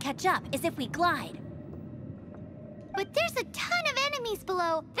way we can catch up is if we glide. But there's a ton of enemies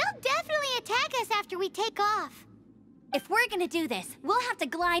below. They'll definitely attack us after we take off. If we're gonna do this, we'll have to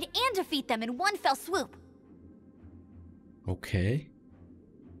glide and defeat them in one fell swoop. Okay.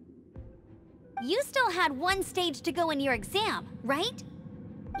 You still had one stage to go in your exam, right?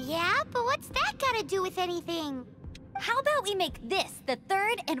 Yeah, but what's that gotta do with anything? How about we make this the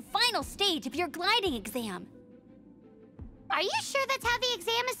third and final stage of your gliding exam? Are you sure that's how the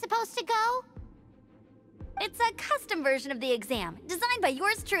exam is supposed to go? It's a custom version of the exam, designed by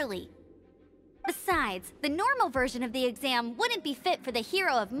yours truly. Besides, the normal version of the exam wouldn't be fit for the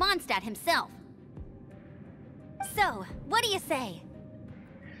hero of Mondstadt himself. So, what do you say?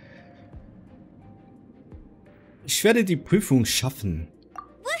 Ich werde die Prüfung schaffen.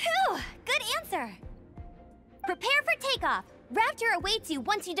 Woohoo! Good answer! Prepare for takeoff. Raptor awaits you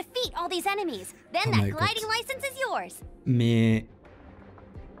once you defeat all these enemies. Then Oh that my gliding God. license is yours. Me.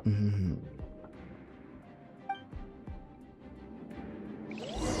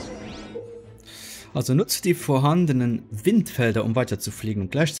 Also nutze die vorhandenen Windfelder, um weiter zu fliegen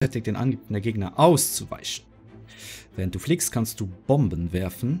und gleichzeitig den Angriffen der Gegner auszuweichen. Während du fliegst, kannst du Bomben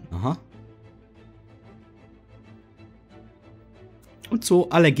werfen. Aha. Und so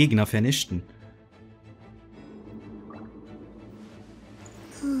alle Gegner vernichten.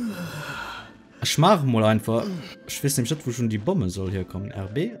 Ich mache mal einfach. Ich weiß nämlich nicht, wo schon die Bombe soll herkommen.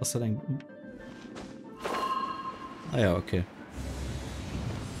 RB? Was soll denn? Ah ja, okay.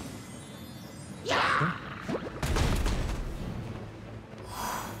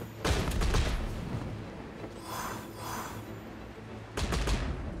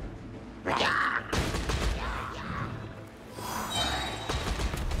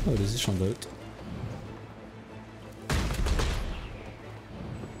 Oh, das ist schon wild.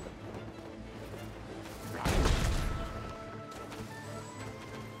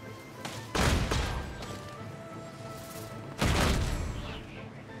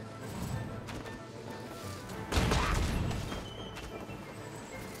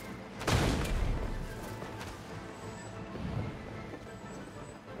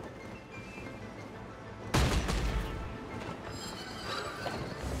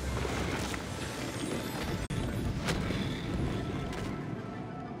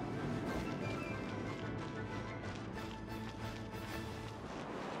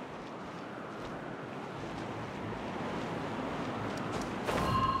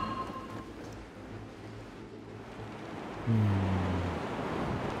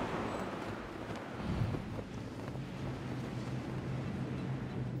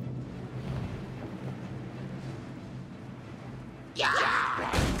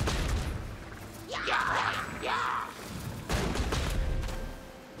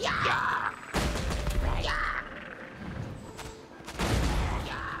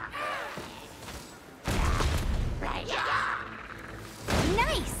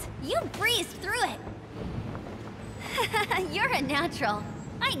 Nice! You breezed through it! You're a natural.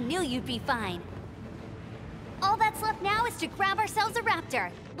 I knew you'd be fine. All that's left now is to grab ourselves a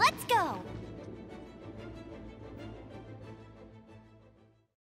raptor. Let's go!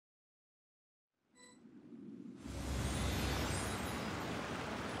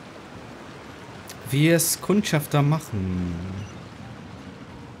 Wie es Kundschafter machen.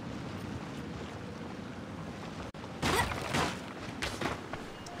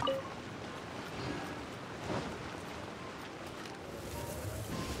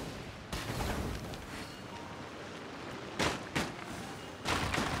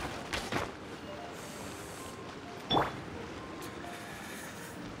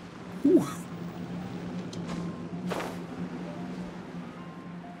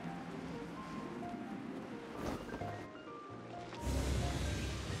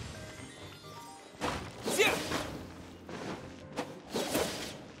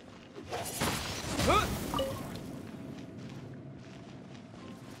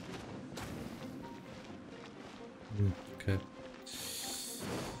 Okay.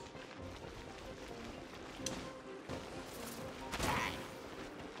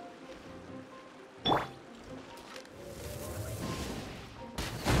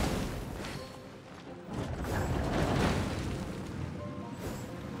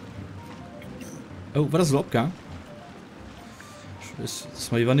 Oh, war das so Abgang? Das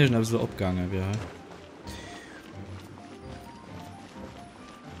mal nicht so Abgang, ja.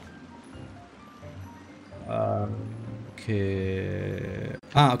 Okay.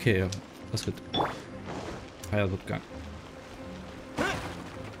 Ah, okay, ja. Das wird. Ja, Abgang.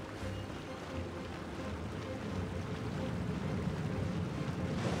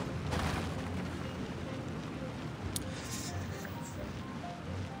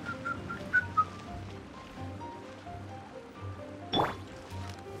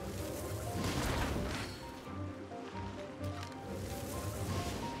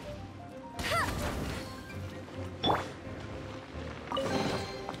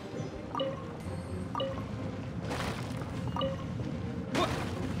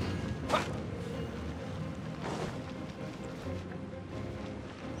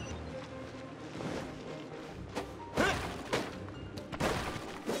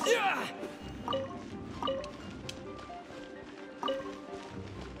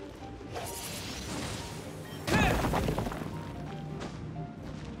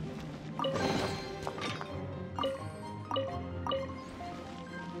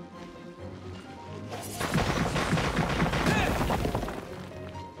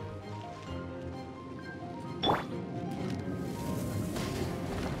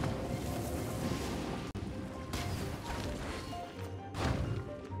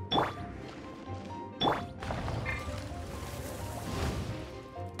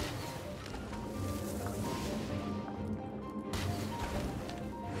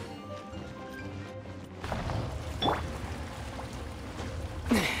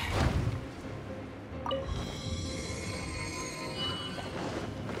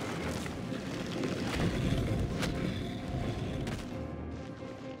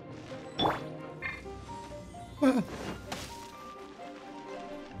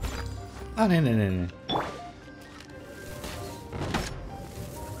 Ah, nee.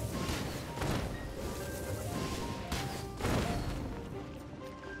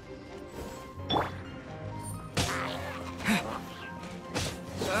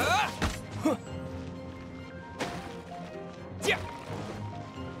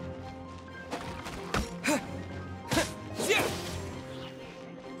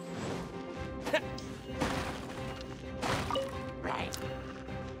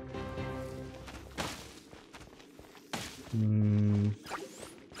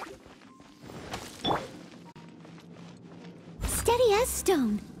 Steady as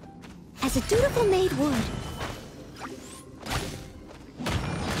stone, as a dutiful maid would.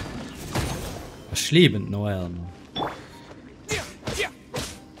 Schliebend Noel.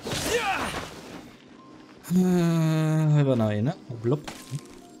 War nein, ne? Blub.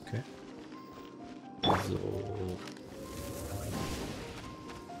 Okay. So.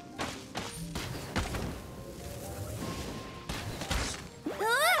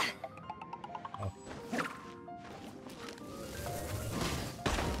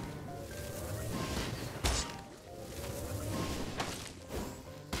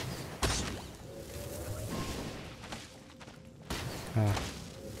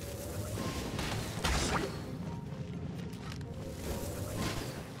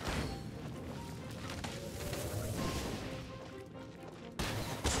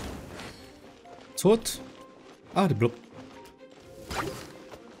 Tot. Ah, der Blub.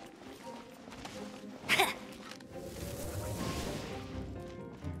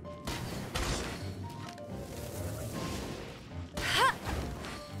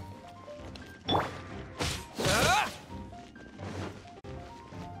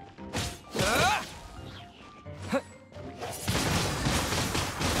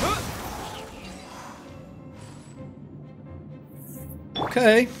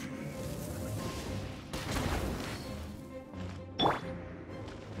 Okay.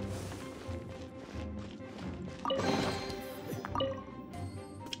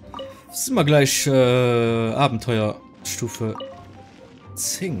 Sind wir gleich Abenteuerstufe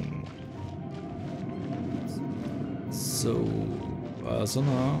 10. So,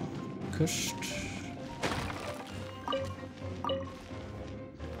 Sonne, Küst.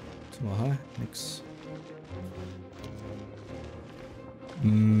 Hi, nix.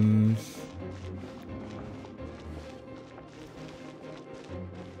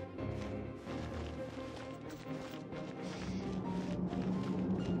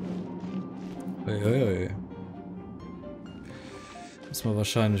 Das war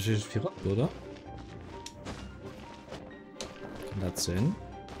wahrscheinlich viel Rock, oder? Kann das sein?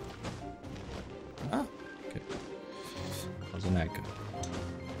 Ah, okay. Also eine Ecke.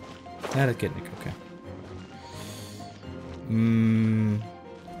 Ja, das geht nicht, okay.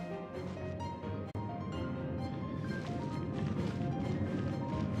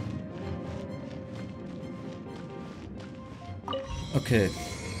 Okay.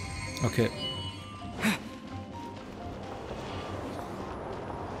 Okay.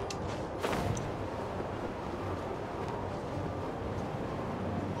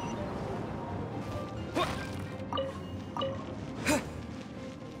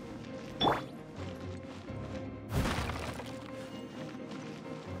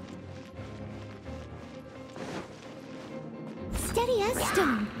 Steady as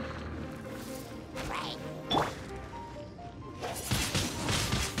stone.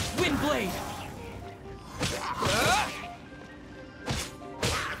 Windblade!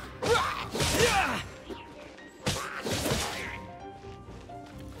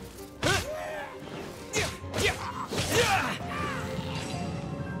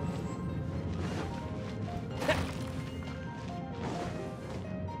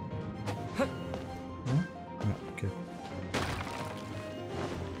 Okay.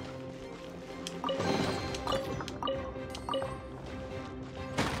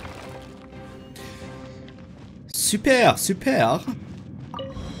 Super, super.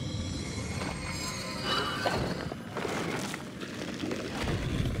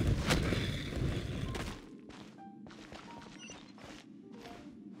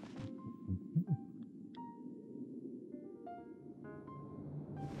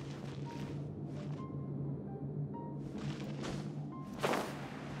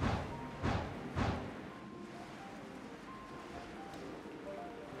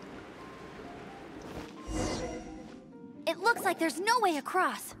 It looks like there's no way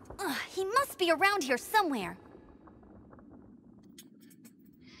across. Ugh, he must be around here somewhere.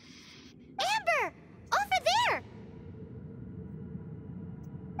 Amber! Over there!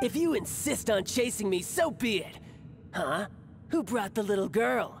 If you insist on chasing me, so be it. Huh? Who brought the little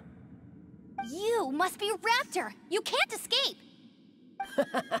girl? You must be Raptor. You can't escape.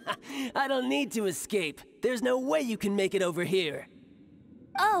 I don't need to escape. There's no way you can make it over here.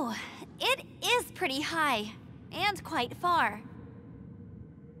 Oh, it is pretty high. And quite far.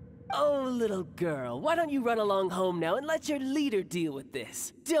 Oh, little girl, why don't you run along home now and let your leader deal with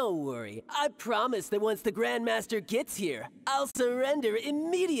this? Don't worry, I promise that once the Grandmaster gets here, I'll surrender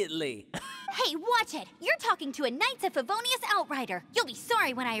immediately. Hey, watch it! You're talking to a Knights of Favonius Outrider. You'll be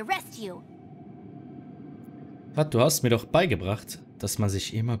sorry when I arrest you. Du hast mir doch beigebracht, dass man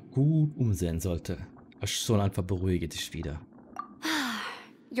sich immer gut umsehen sollte. Ich soll einfach beruhige dich wieder.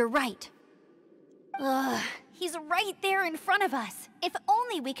 You're right. Ugh, he's right there in front of us. If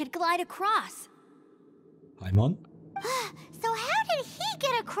only we could glide across. Paimon? So how did he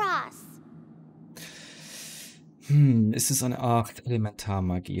get across? Ist es eine Art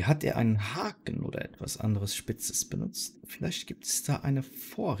Elementarmagie? Hat er einen Haken oder etwas anderes Spitzes benutzt? Vielleicht gibt es da eine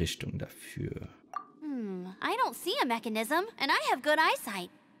Vorrichtung dafür. I don't see a mechanism, and I have good eyesight.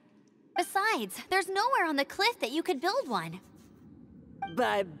 Besides, there's nowhere on the cliff that you could build one.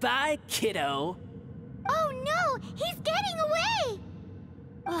 Bye-bye, kiddo. Oh no! He's getting away!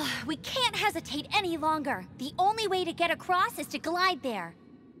 Ugh, we can't hesitate any longer. The only way to get across is to glide there.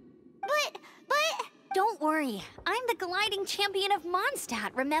 But... Don't worry. I'm the gliding champion of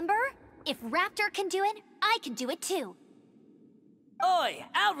Mondstadt, remember? If Raptor can do it, I can do it too. Oi,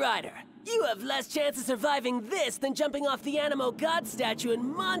 Outrider! You have less chance of surviving this than jumping off the Anemo God statue in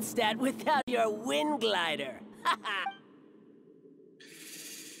Mondstadt without your wind glider.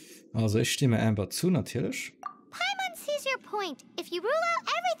 Also ich stimme Amber zu, natürlich. Paimon sees your point. If you rule out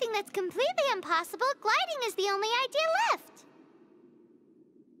everything that's completely impossible, gliding is the only idea left.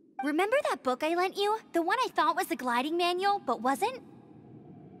 Remember that book I lent you? The one I thought was the gliding manual, but wasn't?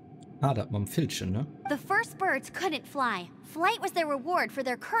 Ah, da hat man ein Filzchen, ne? The first birds couldn't fly. Flight was their reward for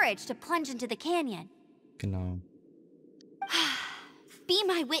their courage to plunge into the canyon. Genau. Be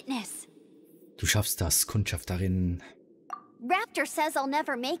my witness. Du schaffst das, Kundschafterin. Raptor says I'll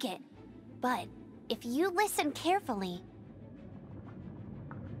never make it. But if you listen carefully...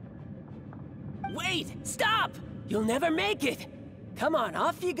 Wait! Stop! You'll never make it! Come on,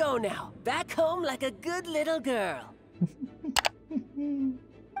 off you go now. Back home like a good little girl.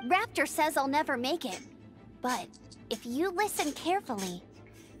 Raptor says I'll never make it. But if you listen carefully...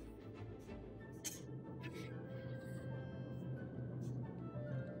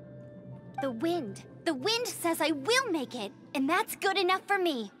 The wind says I will make it, and that's good enough for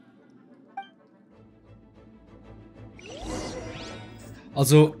me.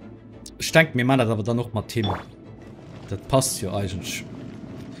 Also, ich denke mir, man das aber dann noch mal Thema. Das passt ja eigentlich.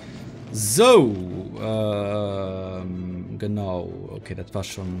 So, genau. Okay, das war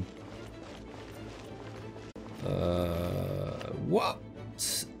schon. What?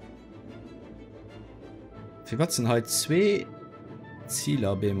 Für was sind halt zwei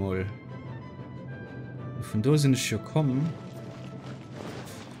Ziele, Bemol? Von da sind ich gekommen.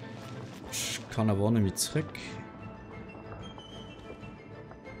 kann aber auch nicht mehr zurück.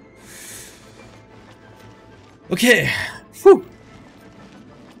 Okay. Puh.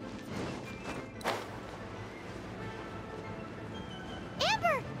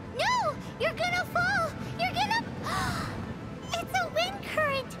 Amber, no! You're gonna fall! You're gonna... It's a wind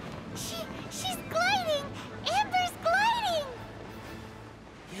current! She's gliding! Amber's gliding!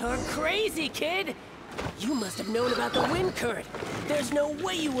 You're crazy, kid! You must have known about the wind current. There's no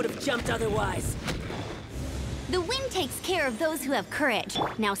way you would have jumped otherwise. The wind takes care of those who have courage.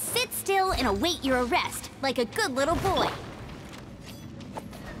 Now sit still and await your arrest, like a good little boy.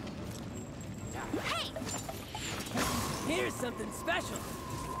 Hey! Here's something special.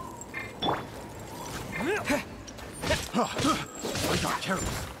 I got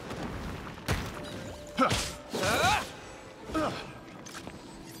careless.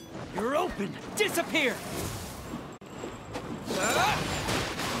 You're open! Disappear!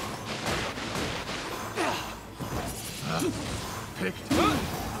 Pick.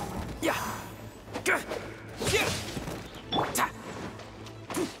 Yeah!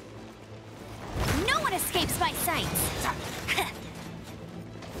 No one escapes my sight.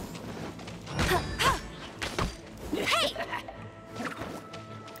 Hey!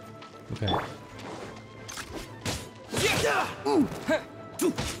 Okay.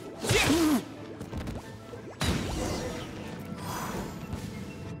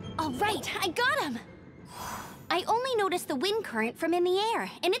 All right, I got him. I only noticed the wind current from in the air,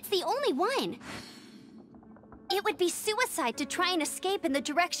 and it's the only one. It would be suicide to try and escape in the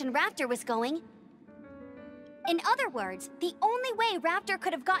direction Raptor was going. In other words, the only way Raptor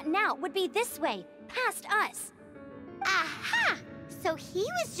could have gotten out would be this way, past us. Aha! So he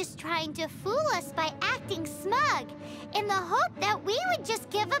was just trying to fool us by acting smug, in the hope that we would just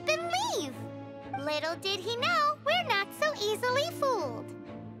give up and leave. Little did he know, we're not so easily fooled.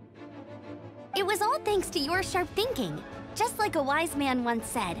 It was all thanks to your sharp thinking. Just like a wise man once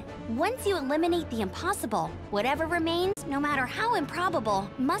said, once you eliminate the impossible, whatever remains, no matter how improbable,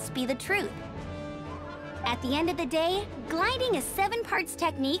 must be the truth. At the end of the day, gliding is 7 parts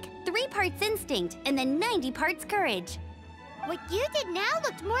technique, 3 parts instinct, and then 90 parts courage. What you did now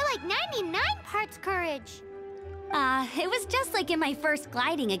looked more like 99 parts courage. It was just like in my first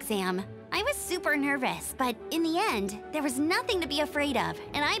gliding exam. I was super nervous, but in the end, there was nothing to be afraid of,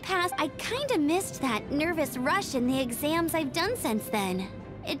 and I passed. I kinda missed that nervous rush in the exams I've done since then.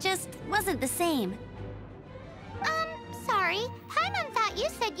 It just wasn't the same. Sorry. Paimon thought you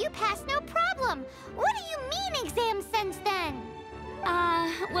said you passed no problem. What do you mean exams since then?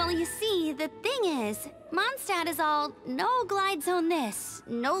 Well, you see, the thing is, Mondstadt is all, no glide zone this,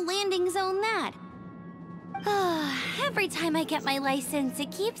 no landing zone that. Every time I get my license,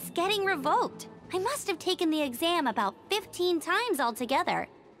 it keeps getting revoked. I must have taken the exam about 15 times altogether.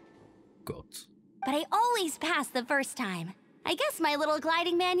 God. But I always pass the first time. I guess my little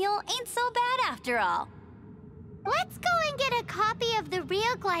gliding manual ain't so bad after all. Let's go and get a copy of the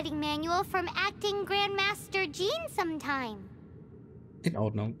real gliding manual from Acting Grandmaster Jean sometime. In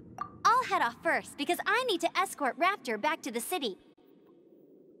Ordnung. I'll head off first because I need to escort Raptor back to the city.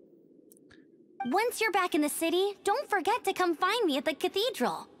 Once you're back in the city, don't forget to come find me at the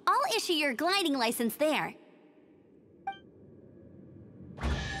cathedral. I'll issue your gliding license there.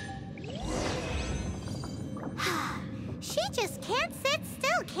 She just can't sit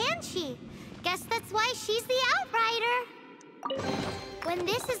still, can she? Guess that's why she's the outrider. When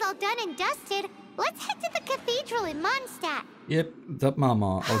this is all done and dusted, let's head to the cathedral in Mondstadt. Yep, das machen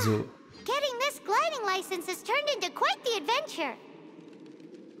wir. Also. Getting this gliding license has turned into quite the adventure.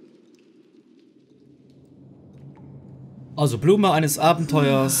 Also Blume eines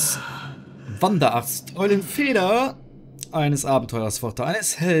Abenteuers, Wanderarzt, Eulenfeder eines Abenteuers, Worte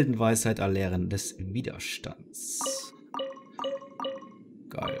eines Heldenweisheit erlehren des Widerstands.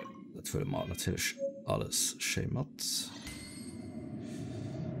 Geil. Das würde man natürlich alles schemert.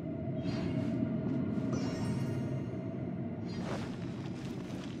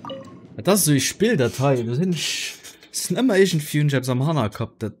 Das ist so die Spieldatei. Das sind immer irgendwie am Hanna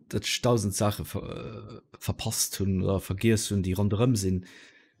gehabt, dass ich 1000 Sachen verpasst haben oder vergisst und die rundherum sind.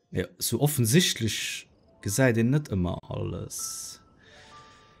 Ja, so offensichtlich gesagt nicht immer alles.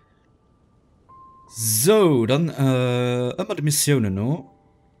 So, dann immer die Missionen noch.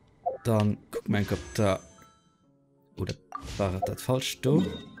 Dann guck mal, ob da. Oder war das falsch? Da.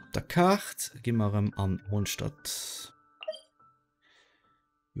 Der Karte. Gehen wir an Mondstadt.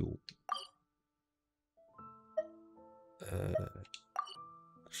 Jo.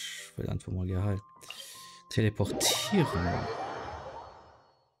 Ich will einfach mal hier halt teleportieren.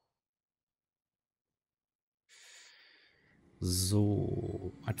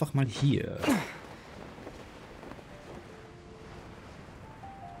 So, einfach mal hier.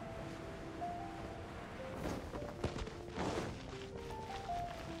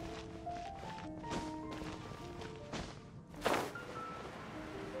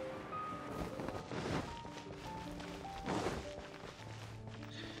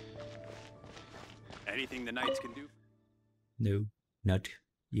 Anything the knights can do? No, not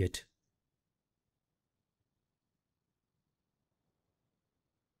yet.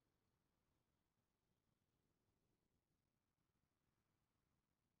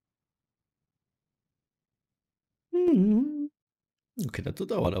 Okay, das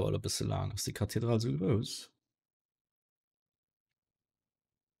dauert aber ein bisschen lang. Ist die Kathedrale so groß?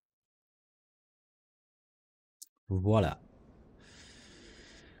 Voilà.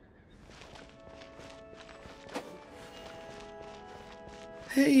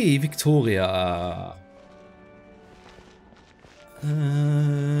 Hey, Victoria.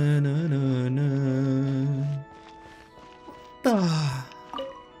 Da.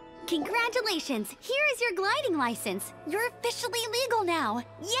 Congratulations! Here is your gliding license. You're officially legal now.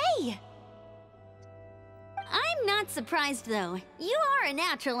 Yay! I'm not surprised though. You are a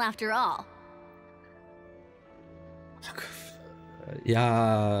natural after all.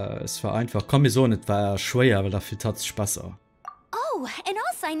 Ja, es war einfach. Komm mir so nicht, war schwer, weil dafür tat es Spaß auch. Oh, and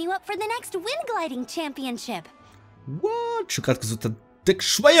I'll sign you up for the next wind gliding championship. What? Ich hab grad gesagt, dass dick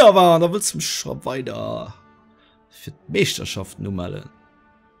schwer war. Da willst du mich schon weiter. Für die Meisterschaft nummer.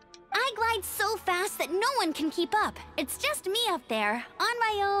 I glide so fast that no one can keep up. It's just me up there, on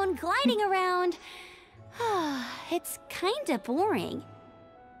my own, gliding around. It's kinda boring.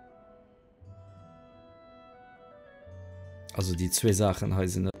 Also die zwei Sachen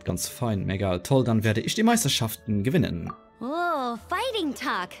sind nicht ganz fein. Mega toll, dann werde ich die Meisterschaften gewinnen. Oh, fighting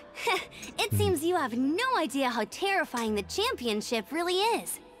talk. It seems you have no idea how terrifying the championship really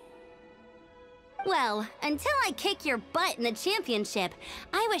is. Well, until I kick your butt in the championship,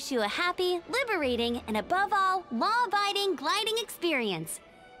 I wish you a happy, liberating, and above all, law-abiding gliding experience.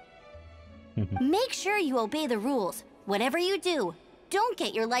 Make sure you obey the rules. Whatever you do, don't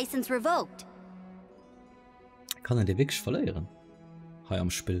get your license revoked. Kann er dir wirklich verlieren? Hi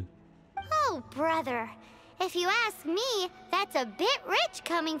am Spiel. Oh, brother. If you ask me, that's a bit rich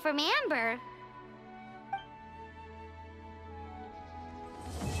coming from Amber.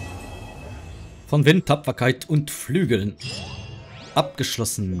 Von Wind, Tapferkeit und Flügeln.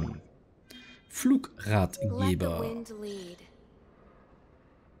 Abgeschlossen. Flugratgeber.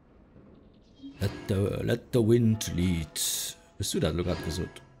 Let the wind lead. Bist du da gerade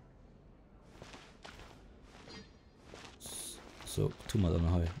gesucht? So, tu mal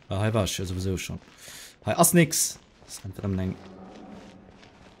dann hi. Hi war's ja sowieso schon. Hi, ass nix. Das ist einfach am Lenk.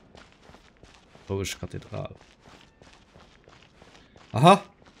 Logisch Kathedral. Aha.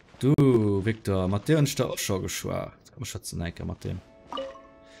 Du, Victor, Matthäus und da auch schon geschwar. Jetzt kann man schon zu Neike, Matthäus.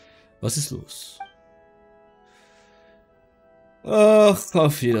 Was ist los? Ach,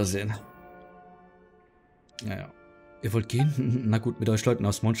 auf Wiedersehen. Naja. Ihr wollt gehen? Na gut, mit euch Leuten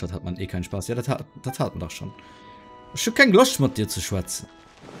aus Mondstadt hat man eh keinen Spaß. Ja, das hat man doch schon. Ich hab kein Lust mit dir zu schwatzen.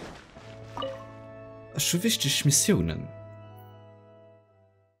 Das ist schon wichtig, Missionen.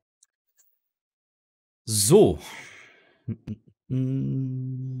 So.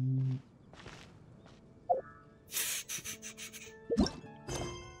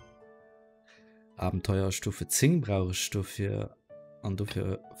 Abenteuerstufe 10 brauche ich dafür und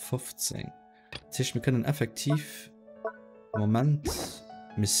dafür 15. Das heißt, wir können effektiv im Moment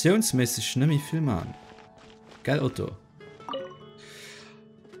missionsmäßig nicht mehr viel machen. Geil Auto.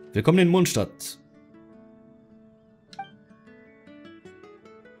 Willkommen in Mondstadt.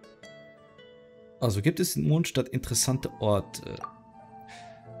 Also gibt es in Mondstadt interessante Orte.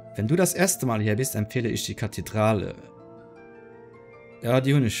 Wenn du das erste Mal hier bist, empfehle ich die Kathedrale. Ja,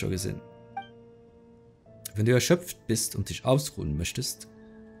 die habe ich schon gesehen. Wenn du erschöpft bist und dich ausruhen möchtest,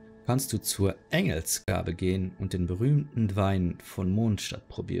 kannst du zur Engelsgabe gehen und den berühmten Wein von Mondstadt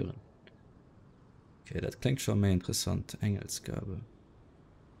probieren. Okay, das klingt schon mehr interessant. Engelsgabe.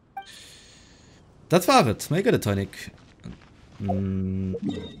 Das war es. Mega Titanic.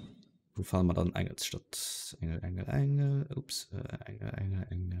 Wo fahren wir dann? Engelsstadt. Engel. Ups.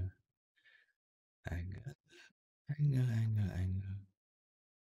 Engel.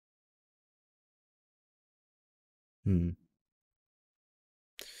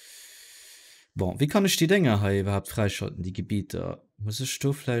 Bon, wie kann ich die Dinger hier überhaupt freischalten, die Gebiete? Muss ich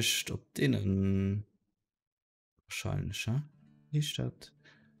da vielleicht auf denen... Wahrscheinlich, ja? Die Stadt.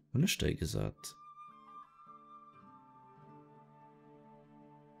 Und ich da gesagt.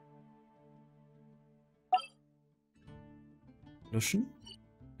 Löschen?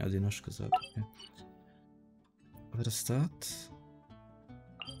 Ja, den hast du gesagt. Okay. Was ist das?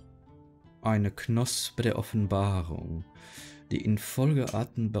 Eine Knospe der Offenbarung, die infolge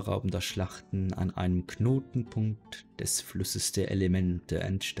atemberaubender Schlachten an einem Knotenpunkt des Flusses der Elemente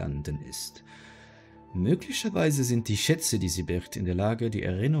entstanden ist. Möglicherweise sind die Schätze, die sie birgt, in der Lage, die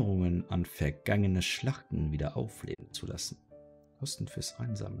Erinnerungen an vergangene Schlachten wieder aufleben zu lassen. Kosten fürs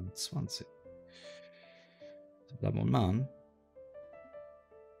Einsammeln 20. Bleiben wir mal.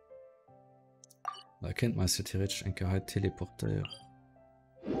 Da kennt man es ja theoretisch ein Gehalt teleportieren.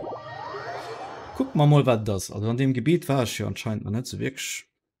 Guck mal, was das. Also an dem Gebiet war ich ja anscheinend noch nicht so wirklich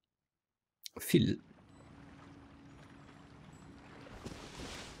viel.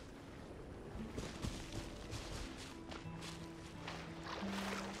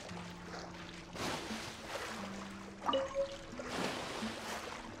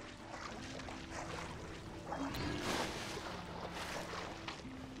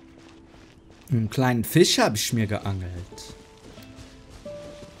 Einen kleinen Fisch habe ich mir geangelt.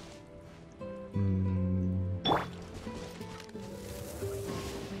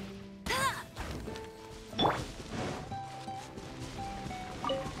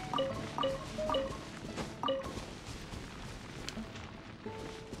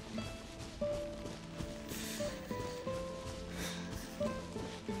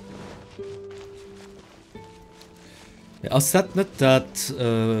 Ja, aus das nicht, dass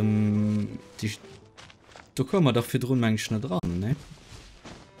da kommen wir doch für drin manchmal nicht dran, ne?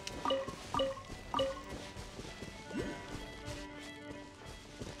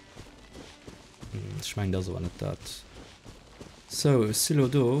 Ich meine da so nicht das. So, Silo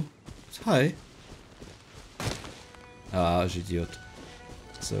do. Hi. Ah, ich Idiot.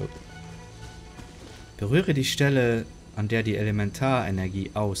 So. Berühre die Stelle, an der die Elementarenergie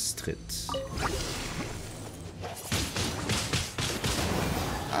austritt.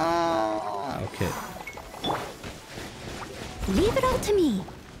 Ah, okay. Leave it all to me.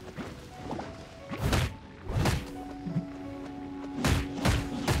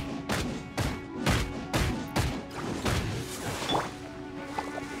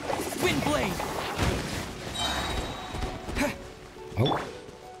 Windblade. Oh.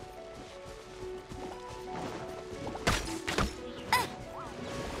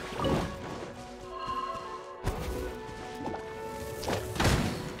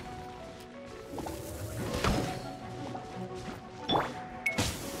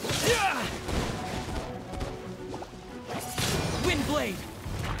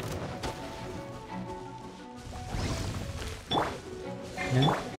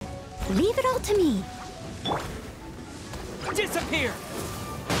 Leave it all to me. Disappear.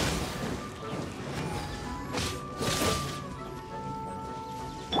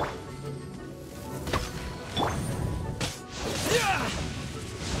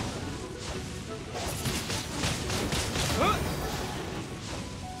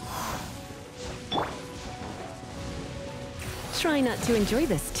 Try not to enjoy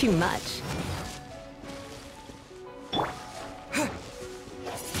this too much.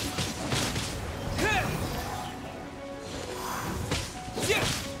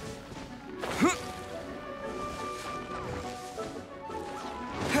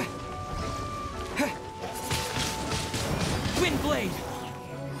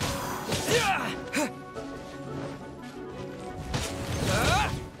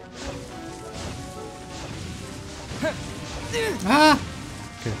 Ah!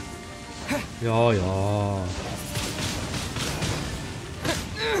 Okay. Ja, ja.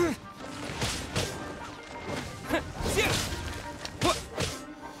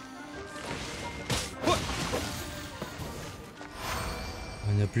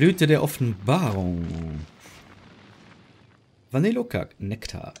 Eine Blüte der Offenbarung. Vanillokak,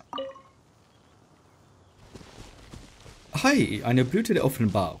 Nektar. Hi, eine Blüte der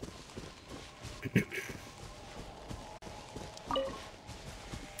Offenbarung.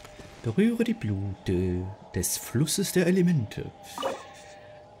 Berühre die Blüte des Flusses der Elemente.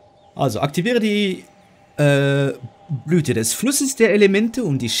 Also aktiviere die Blüte des Flusses der Elemente,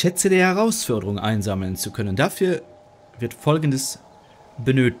 um die Schätze der Herausforderung einsammeln zu können. Dafür wird Folgendes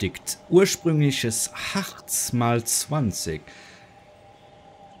benötigt. Ursprüngliches Harz mal 20.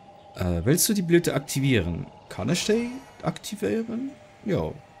 Willst du die Blüte aktivieren? Kann ich die aktivieren?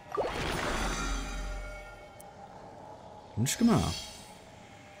 Ja. Nicht gemacht.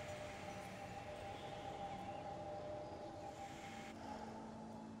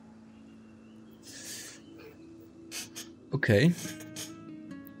 Okay.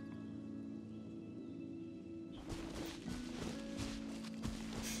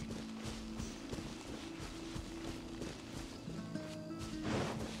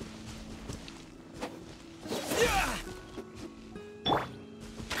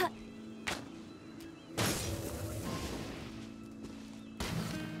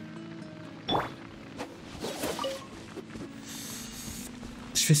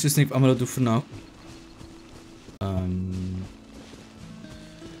 schießt es nicht einmal davon ab.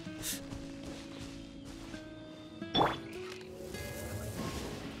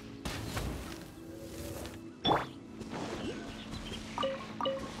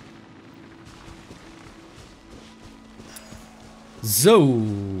 So.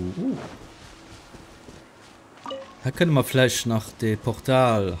 Da können wir vielleicht nach dem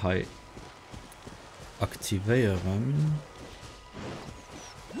Portal aktivieren.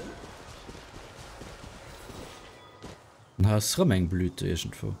 Und da ist Remmenblüte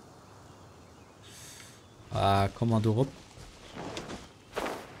irgendwo. Ah, komm mal da.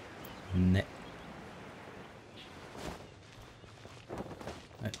 Ne.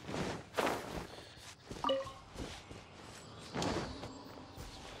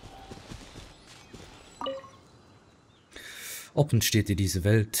 Offen steht dir diese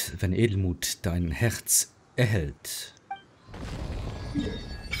Welt, wenn Edelmut dein Herz erhält.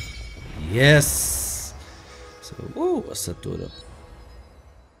 Yes! So, was ist das da?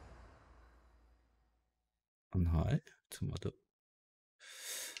 Und hi.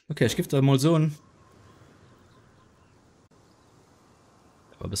 Okay, ich gebe da mal so ein.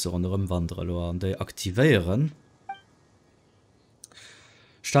 Aber bis unter dem Wanderer und die aktivieren.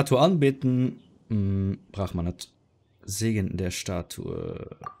 Statue anbeten. Braucht man nicht. Segen der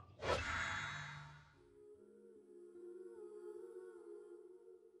Statue.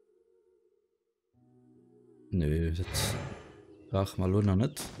 Nö, das braucht man noch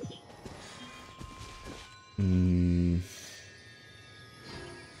nicht. Gehen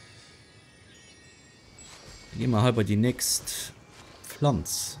wir halber die nächste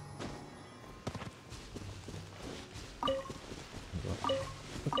Pflanze.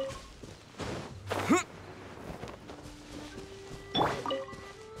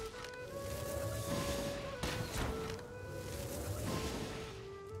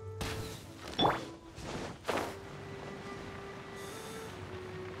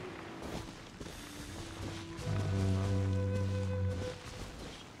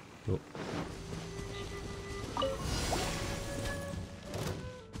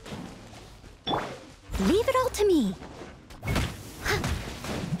 Leave it all to me.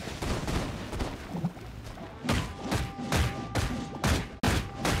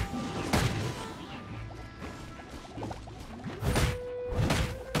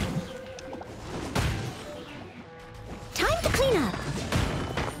 Time to clean up.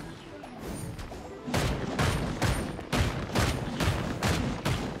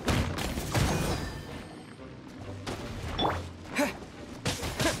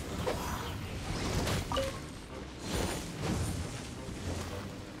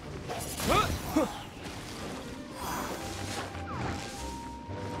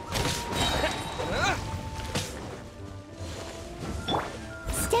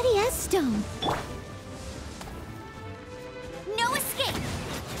 Stone. No escape.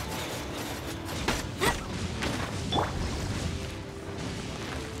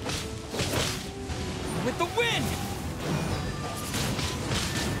 With the wind.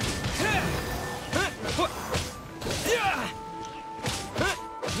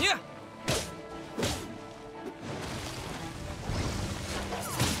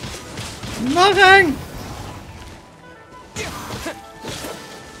 Nothing.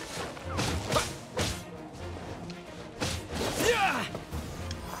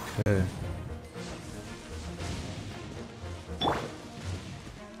 Okay.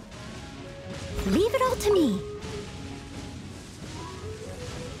 Leave it all to me.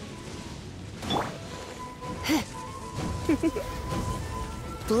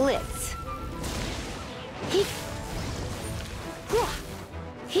 Blitz. Hit.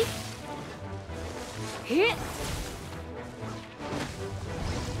 Hit. Hit.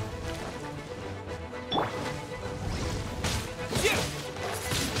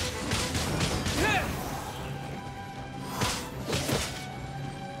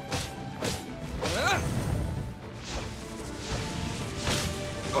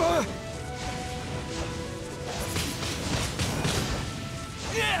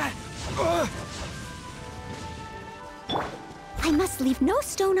 I must leave no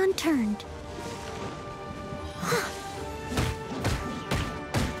stone unturned.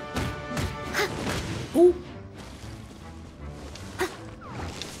 Oh.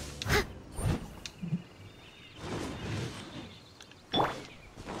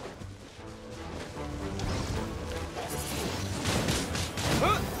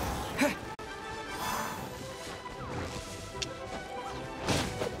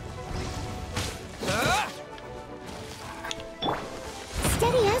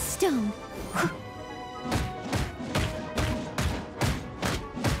 Steady as stone.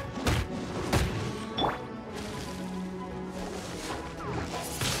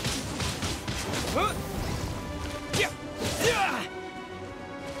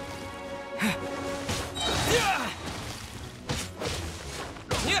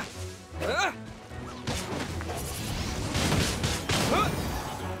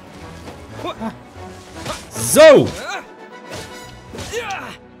 Oh!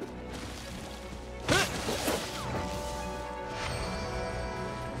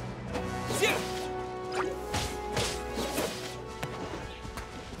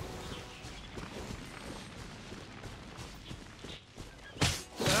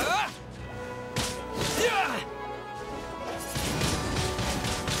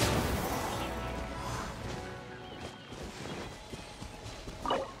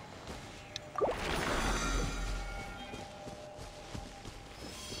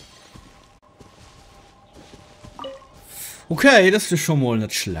 Okay, das ist schon mal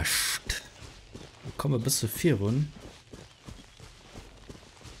nicht schlecht. Kommen wir bis zu 4 Runden.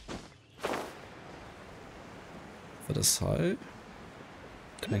 Für das Heil.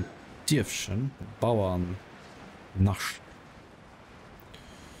 Klein Tierchen. Bauern. Nasch.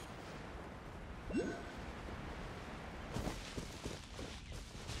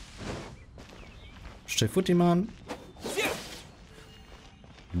 Stell Futti, Mann.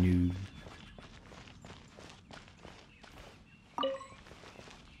 Nö.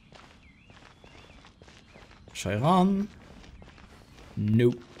 Scheiran.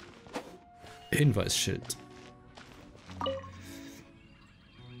 No. Hinweisschild.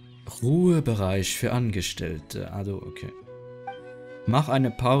 Ruhebereich für Angestellte. Also, okay. Mach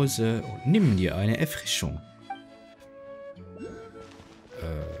eine Pause und nimm dir eine Erfrischung.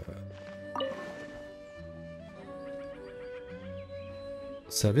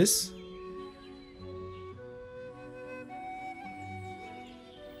 Service?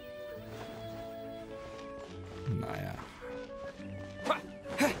 Naja.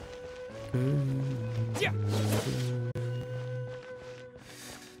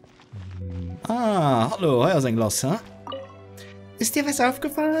 Ah, hallo, euer sein Glas, hä? Ist dir was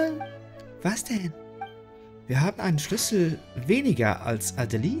aufgefallen? Was denn? Wir haben einen Schlüssel weniger als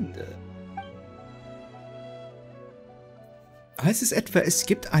Adeline. Heißt es etwa, es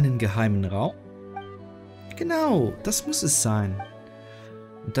gibt einen geheimen Raum? Genau, das muss es sein.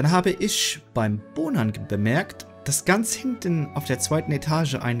 Und dann habe ich beim Bohnern bemerkt, dass ganz hinten auf der 2.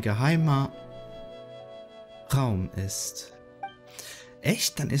 Etage ein geheimer Raum ist.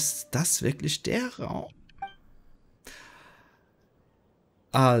 Echt? Dann ist das wirklich der Raum?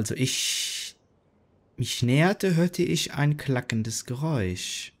 Also, ich mich näherte, hörte ich ein klackendes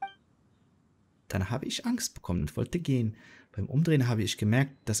Geräusch. Dann habe ich Angst bekommen und wollte gehen. Beim Umdrehen habe ich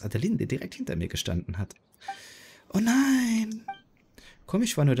gemerkt, dass Adelinde direkt hinter mir gestanden hat. Oh nein!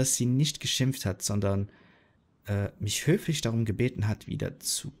 Komisch war nur, dass sie nicht geschimpft hat, sondern mich höflich darum gebeten hat, wieder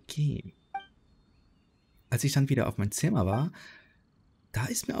zu gehen. Als ich dann wieder auf mein Zimmer war, da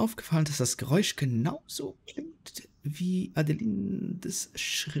ist mir aufgefallen, dass das Geräusch genauso klingt wie Adelindes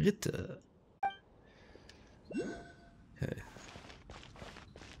Schritte. Okay.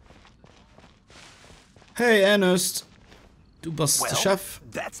 Hey, Ernest! Du bist der Chef.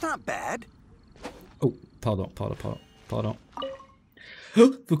 That's not bad. Oh, pardon.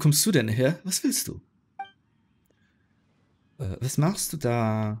 Wo kommst du denn her? Was willst du? Was machst du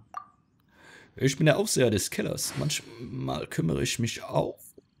da? Ich bin der Aufseher des Kellers. Manchmal kümmere ich mich auch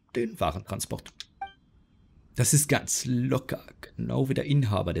um den Warentransport. Das ist ganz locker, genau wie der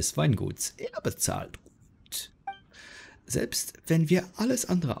Inhaber des Weinguts. Er bezahlt gut. Selbst wenn wir alles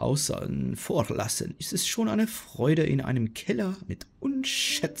andere außen vorlassen, ist es schon eine Freude, in einem Keller mit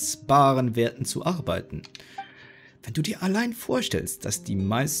unschätzbaren Werten zu arbeiten. Wenn du dir allein vorstellst, dass die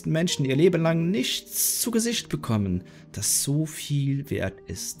meisten Menschen ihr Leben lang nichts zu Gesicht bekommen, das so viel wert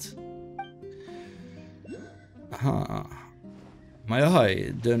ist. Aha.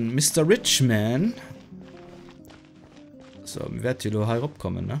 Hi, den Mr. Richman. So, wir werden hier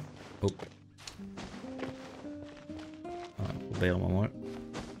herabkommen, ne? Oh. Probieren wir mal.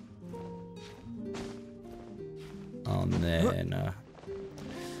 Oh nee, ne.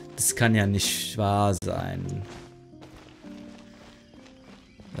 Das kann ja nicht wahr sein.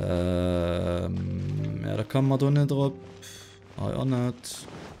 Ja, da kann man doch nicht drauf. Auch nicht.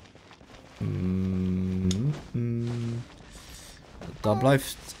 Da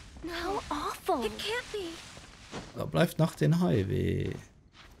bleibt. Da bleibt nach den Highway.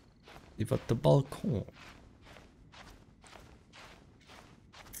 Über den Balkon.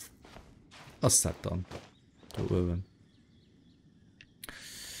 Was ist das dann? Da oben.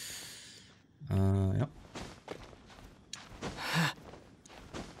 Ja.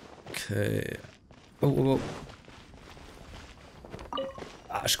 Okay. Oh.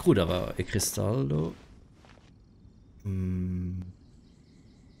 Ah, ich gut, aber ein Kristall, da.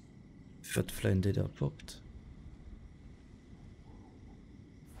 Wird vielleicht der poppt.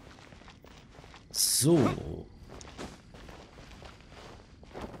 So. Oh.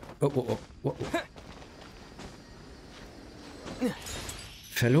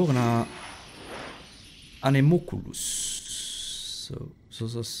 Verlorener Anemoculus. So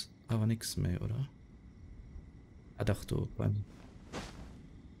ist das aber nichts mehr, oder? Ah, doch, du beim.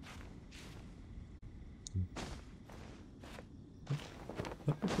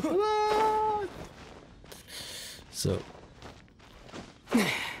 So.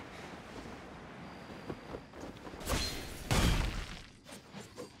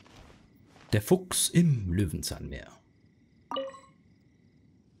 Der Fuchs im Löwenzahnmeer.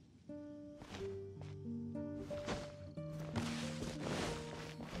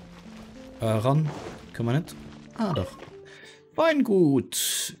 Ran, kann man nicht? Ah, doch.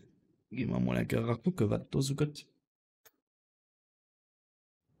 Weingut. Gehen wir mal gucken, was da so geht.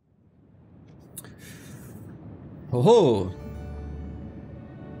 Hoho.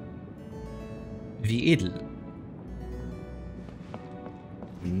 Wie edel.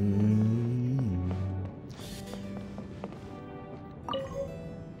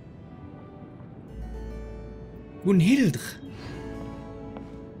 Gunhildr.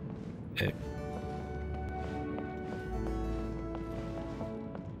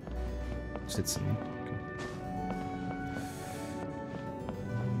 Sitzen. Okay.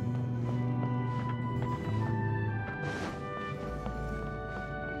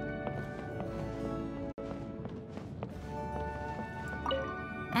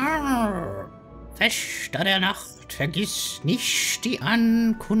 Wächter der Nacht, vergiss nicht die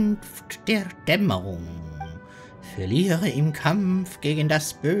Ankunft der Dämmerung. Verliere im Kampf gegen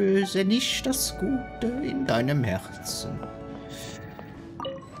das Böse nicht das Gute in deinem Herzen.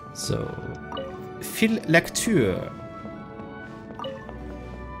 So. Viel Lektüre.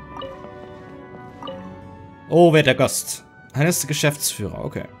 Oh, wer der Gast? Eines Geschäftsführer,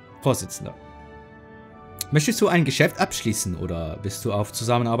 okay. Vorsitzender. Möchtest du ein Geschäft abschließen oder bist du auf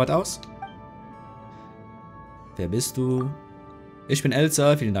Zusammenarbeit aus? Wer bist du? Ich bin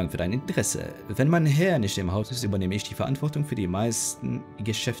Elsa, vielen Dank für dein Interesse. Wenn mein Herr nicht im Haus ist, übernehme ich die Verantwortung für die meisten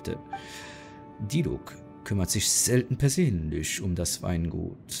Geschäfte. Didok kümmert sich selten persönlich um das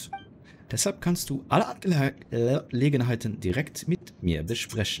Weingut. Deshalb kannst du alle Angelegenheiten direkt mit mir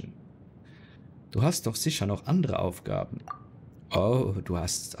besprechen. Du hast doch sicher noch andere Aufgaben. Oh, du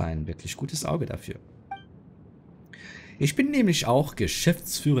hast ein wirklich gutes Auge dafür. Ich bin nämlich auch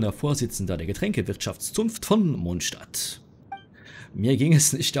geschäftsführender Vorsitzender der Getränkewirtschaftszunft von Mondstadt. Mir ging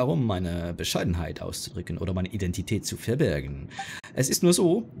es nicht darum, meine Bescheidenheit auszudrücken oder meine Identität zu verbergen. Es ist nur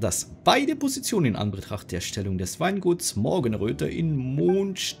so, dass beide Positionen in Anbetracht der Stellung des Weinguts Morgenröte in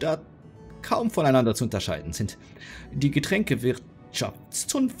Mondstadt kaum voneinander zu unterscheiden sind. Die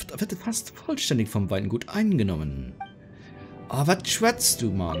Getränkewirtschaftszunft wird fast vollständig vom Weingut eingenommen. Ah, was schwätzt du,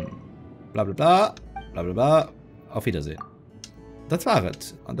 Mann? Blablabla, blablabla. Auf Wiedersehen. Das war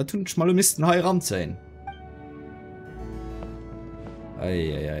es. Und da tun Schmalumisten heiramt sein.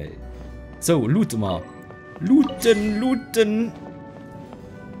 Eieiei. So, looten mal. Looten, looten.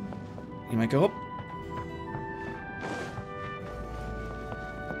 Ich mein Koop.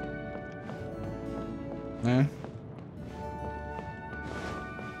 Ne?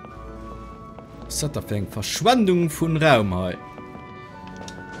 Was hat da für eine Verschwendung von Raum heute?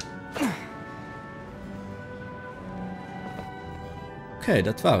 Okay,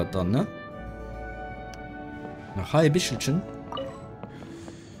 das war es dann, ne? Noch ein bisschen.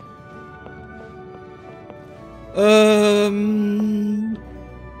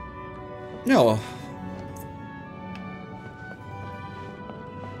 Ja.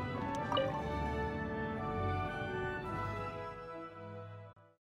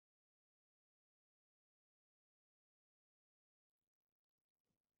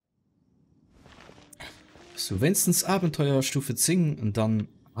 So, wenigstens Abenteuerstufe 10 und dann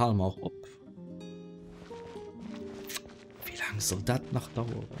halten wir auch ab. Wie lange soll das noch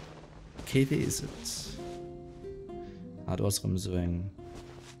dauern? Okay, wie ist es? Ah, du hast so ein...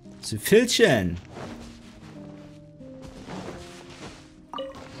 Zu Filchen!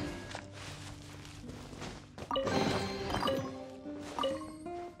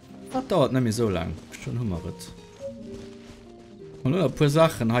 Das dauert nämlich so lang. Schon hummeret. Und nur ein paar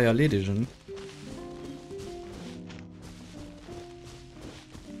Sachen hier erledigen.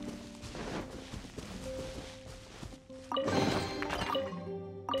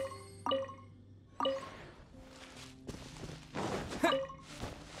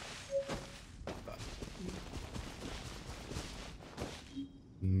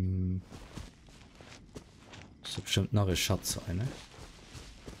 Bestimmt noch ein Schatz sein, ne?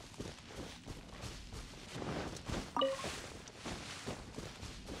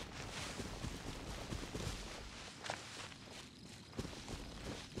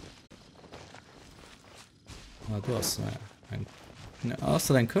 Ah, du hast ein Ne, hast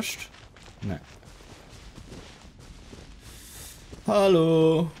du dein Köcht? Ne.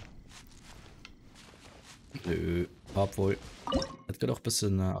 Hallo. Nö, obwohl. Das geht auch ein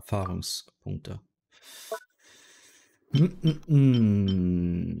bisschen Erfahrungspunkte.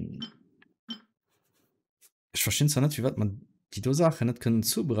 Ich verstehe zwar nicht, wie weit man die Sache nicht können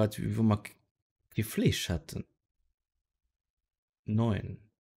zubereiten, wie wo man die Fleisch hatten. 9.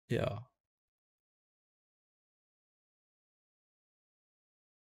 Ja.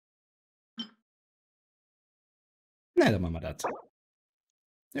 Ne, dann machen wir das.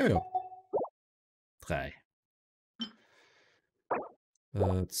 Ja, ja. 3.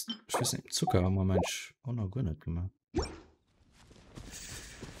 Ich weiß nicht, Zucker haben wir Mensch auch noch gar nicht gemacht.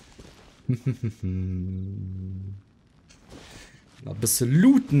 Noch ein bisschen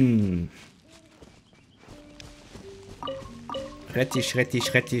looten. Rettich,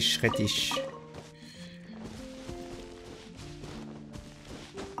 rettich, rettich, rettich.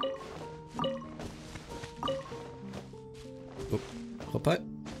 Oh, vorbei.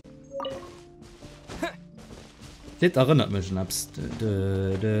 Das erinnert mich an etwas.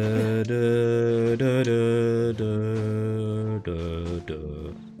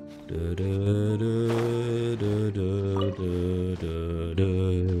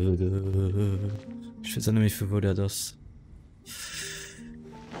 Ich weiß nicht, für wo der das.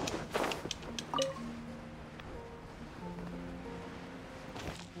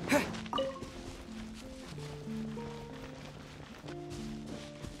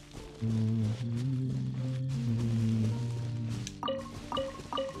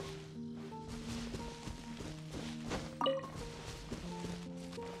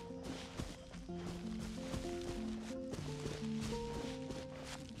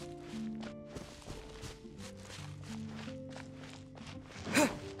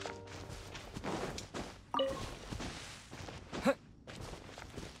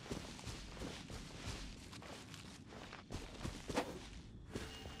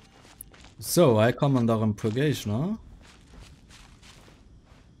 So, hier kann man da im Purgage, ne?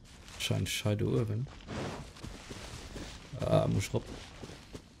 Scheint Scheide Uhren. Ah, muss ich rauf.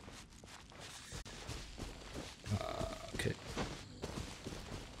 Ah, okay.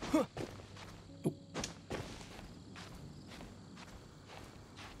 Oh.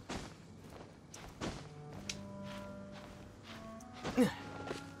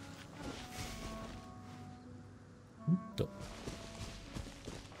 Da.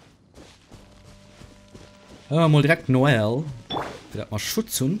 Mal direkt Noel. Der hat mal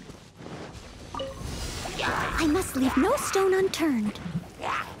Schutz tun. I must leave no stone unturned.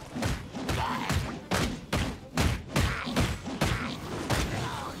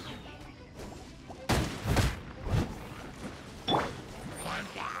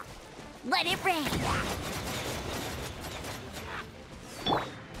 Let it rain.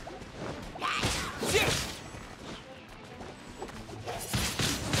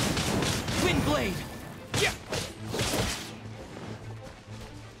 Windblade.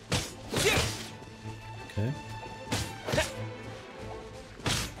 Okay.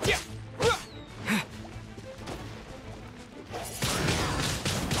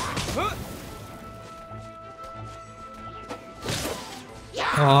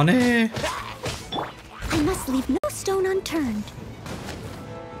 Oh nee. I must leave no stone unturned.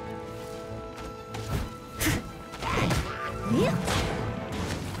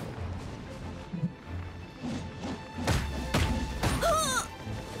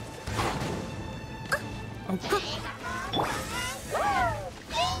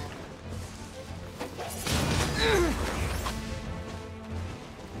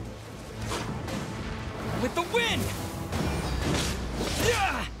 With the wind.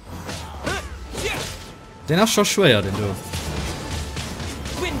 Den hast schon schwer, den du.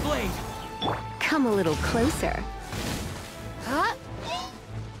 Windblade. Come a little closer. Huh?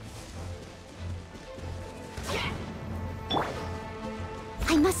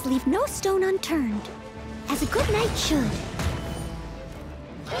 I must leave no stone unturned, as a good knight should.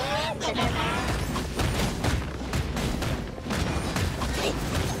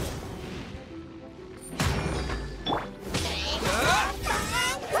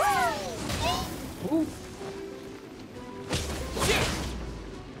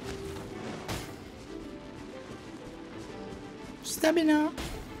 Stamina.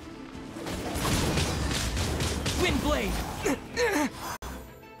 Windblade.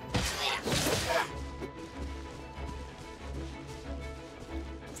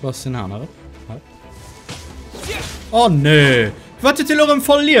 Was sind andere? Oh nee. Wartet ihr noch im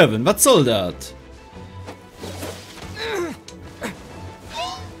Vollleben? Was soll das?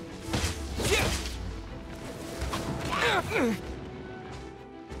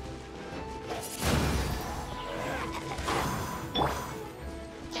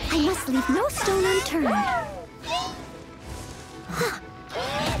 must leave no stone unturned.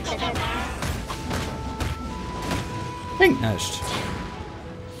 Bringt nicht.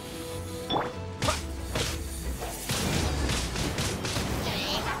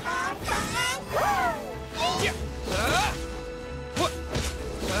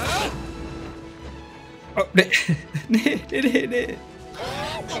 Oh, nee. Nee.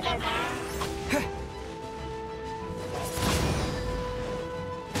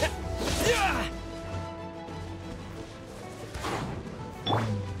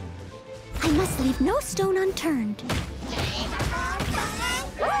 I must leave no stone unturned.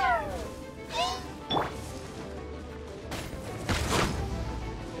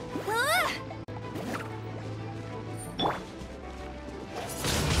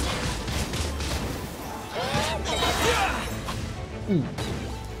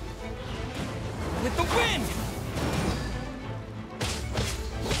 With the wind!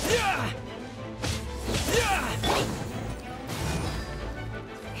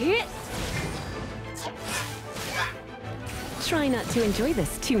 Try not to enjoy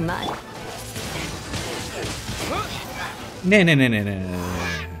this too much. Nee.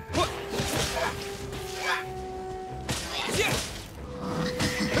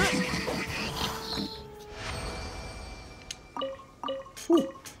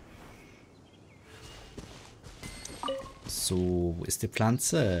 So, wo ist die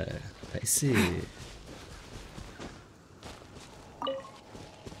Pflanze? Da ist sie.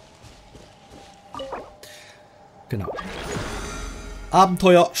 Genau.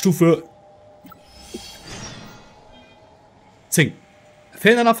 Abenteuerstufe 10.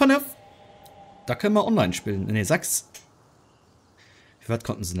 Fehlen dann noch 5. Da können wir online spielen. Ne, 6. Wie weit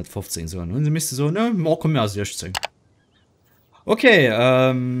konnten sie nicht 15 so? Und sie müsste so, ne, morgen kommen wir aus 16. Okay,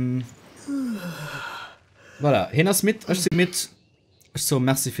 voilà, hinners mit, ich sie mit. Ich so,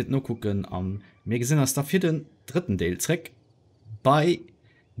 merci für no gucken an. Mir gesehen hast dafür den 3. Teil Track bei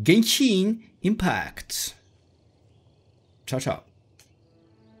Genshin Impact. Ciao, ciao.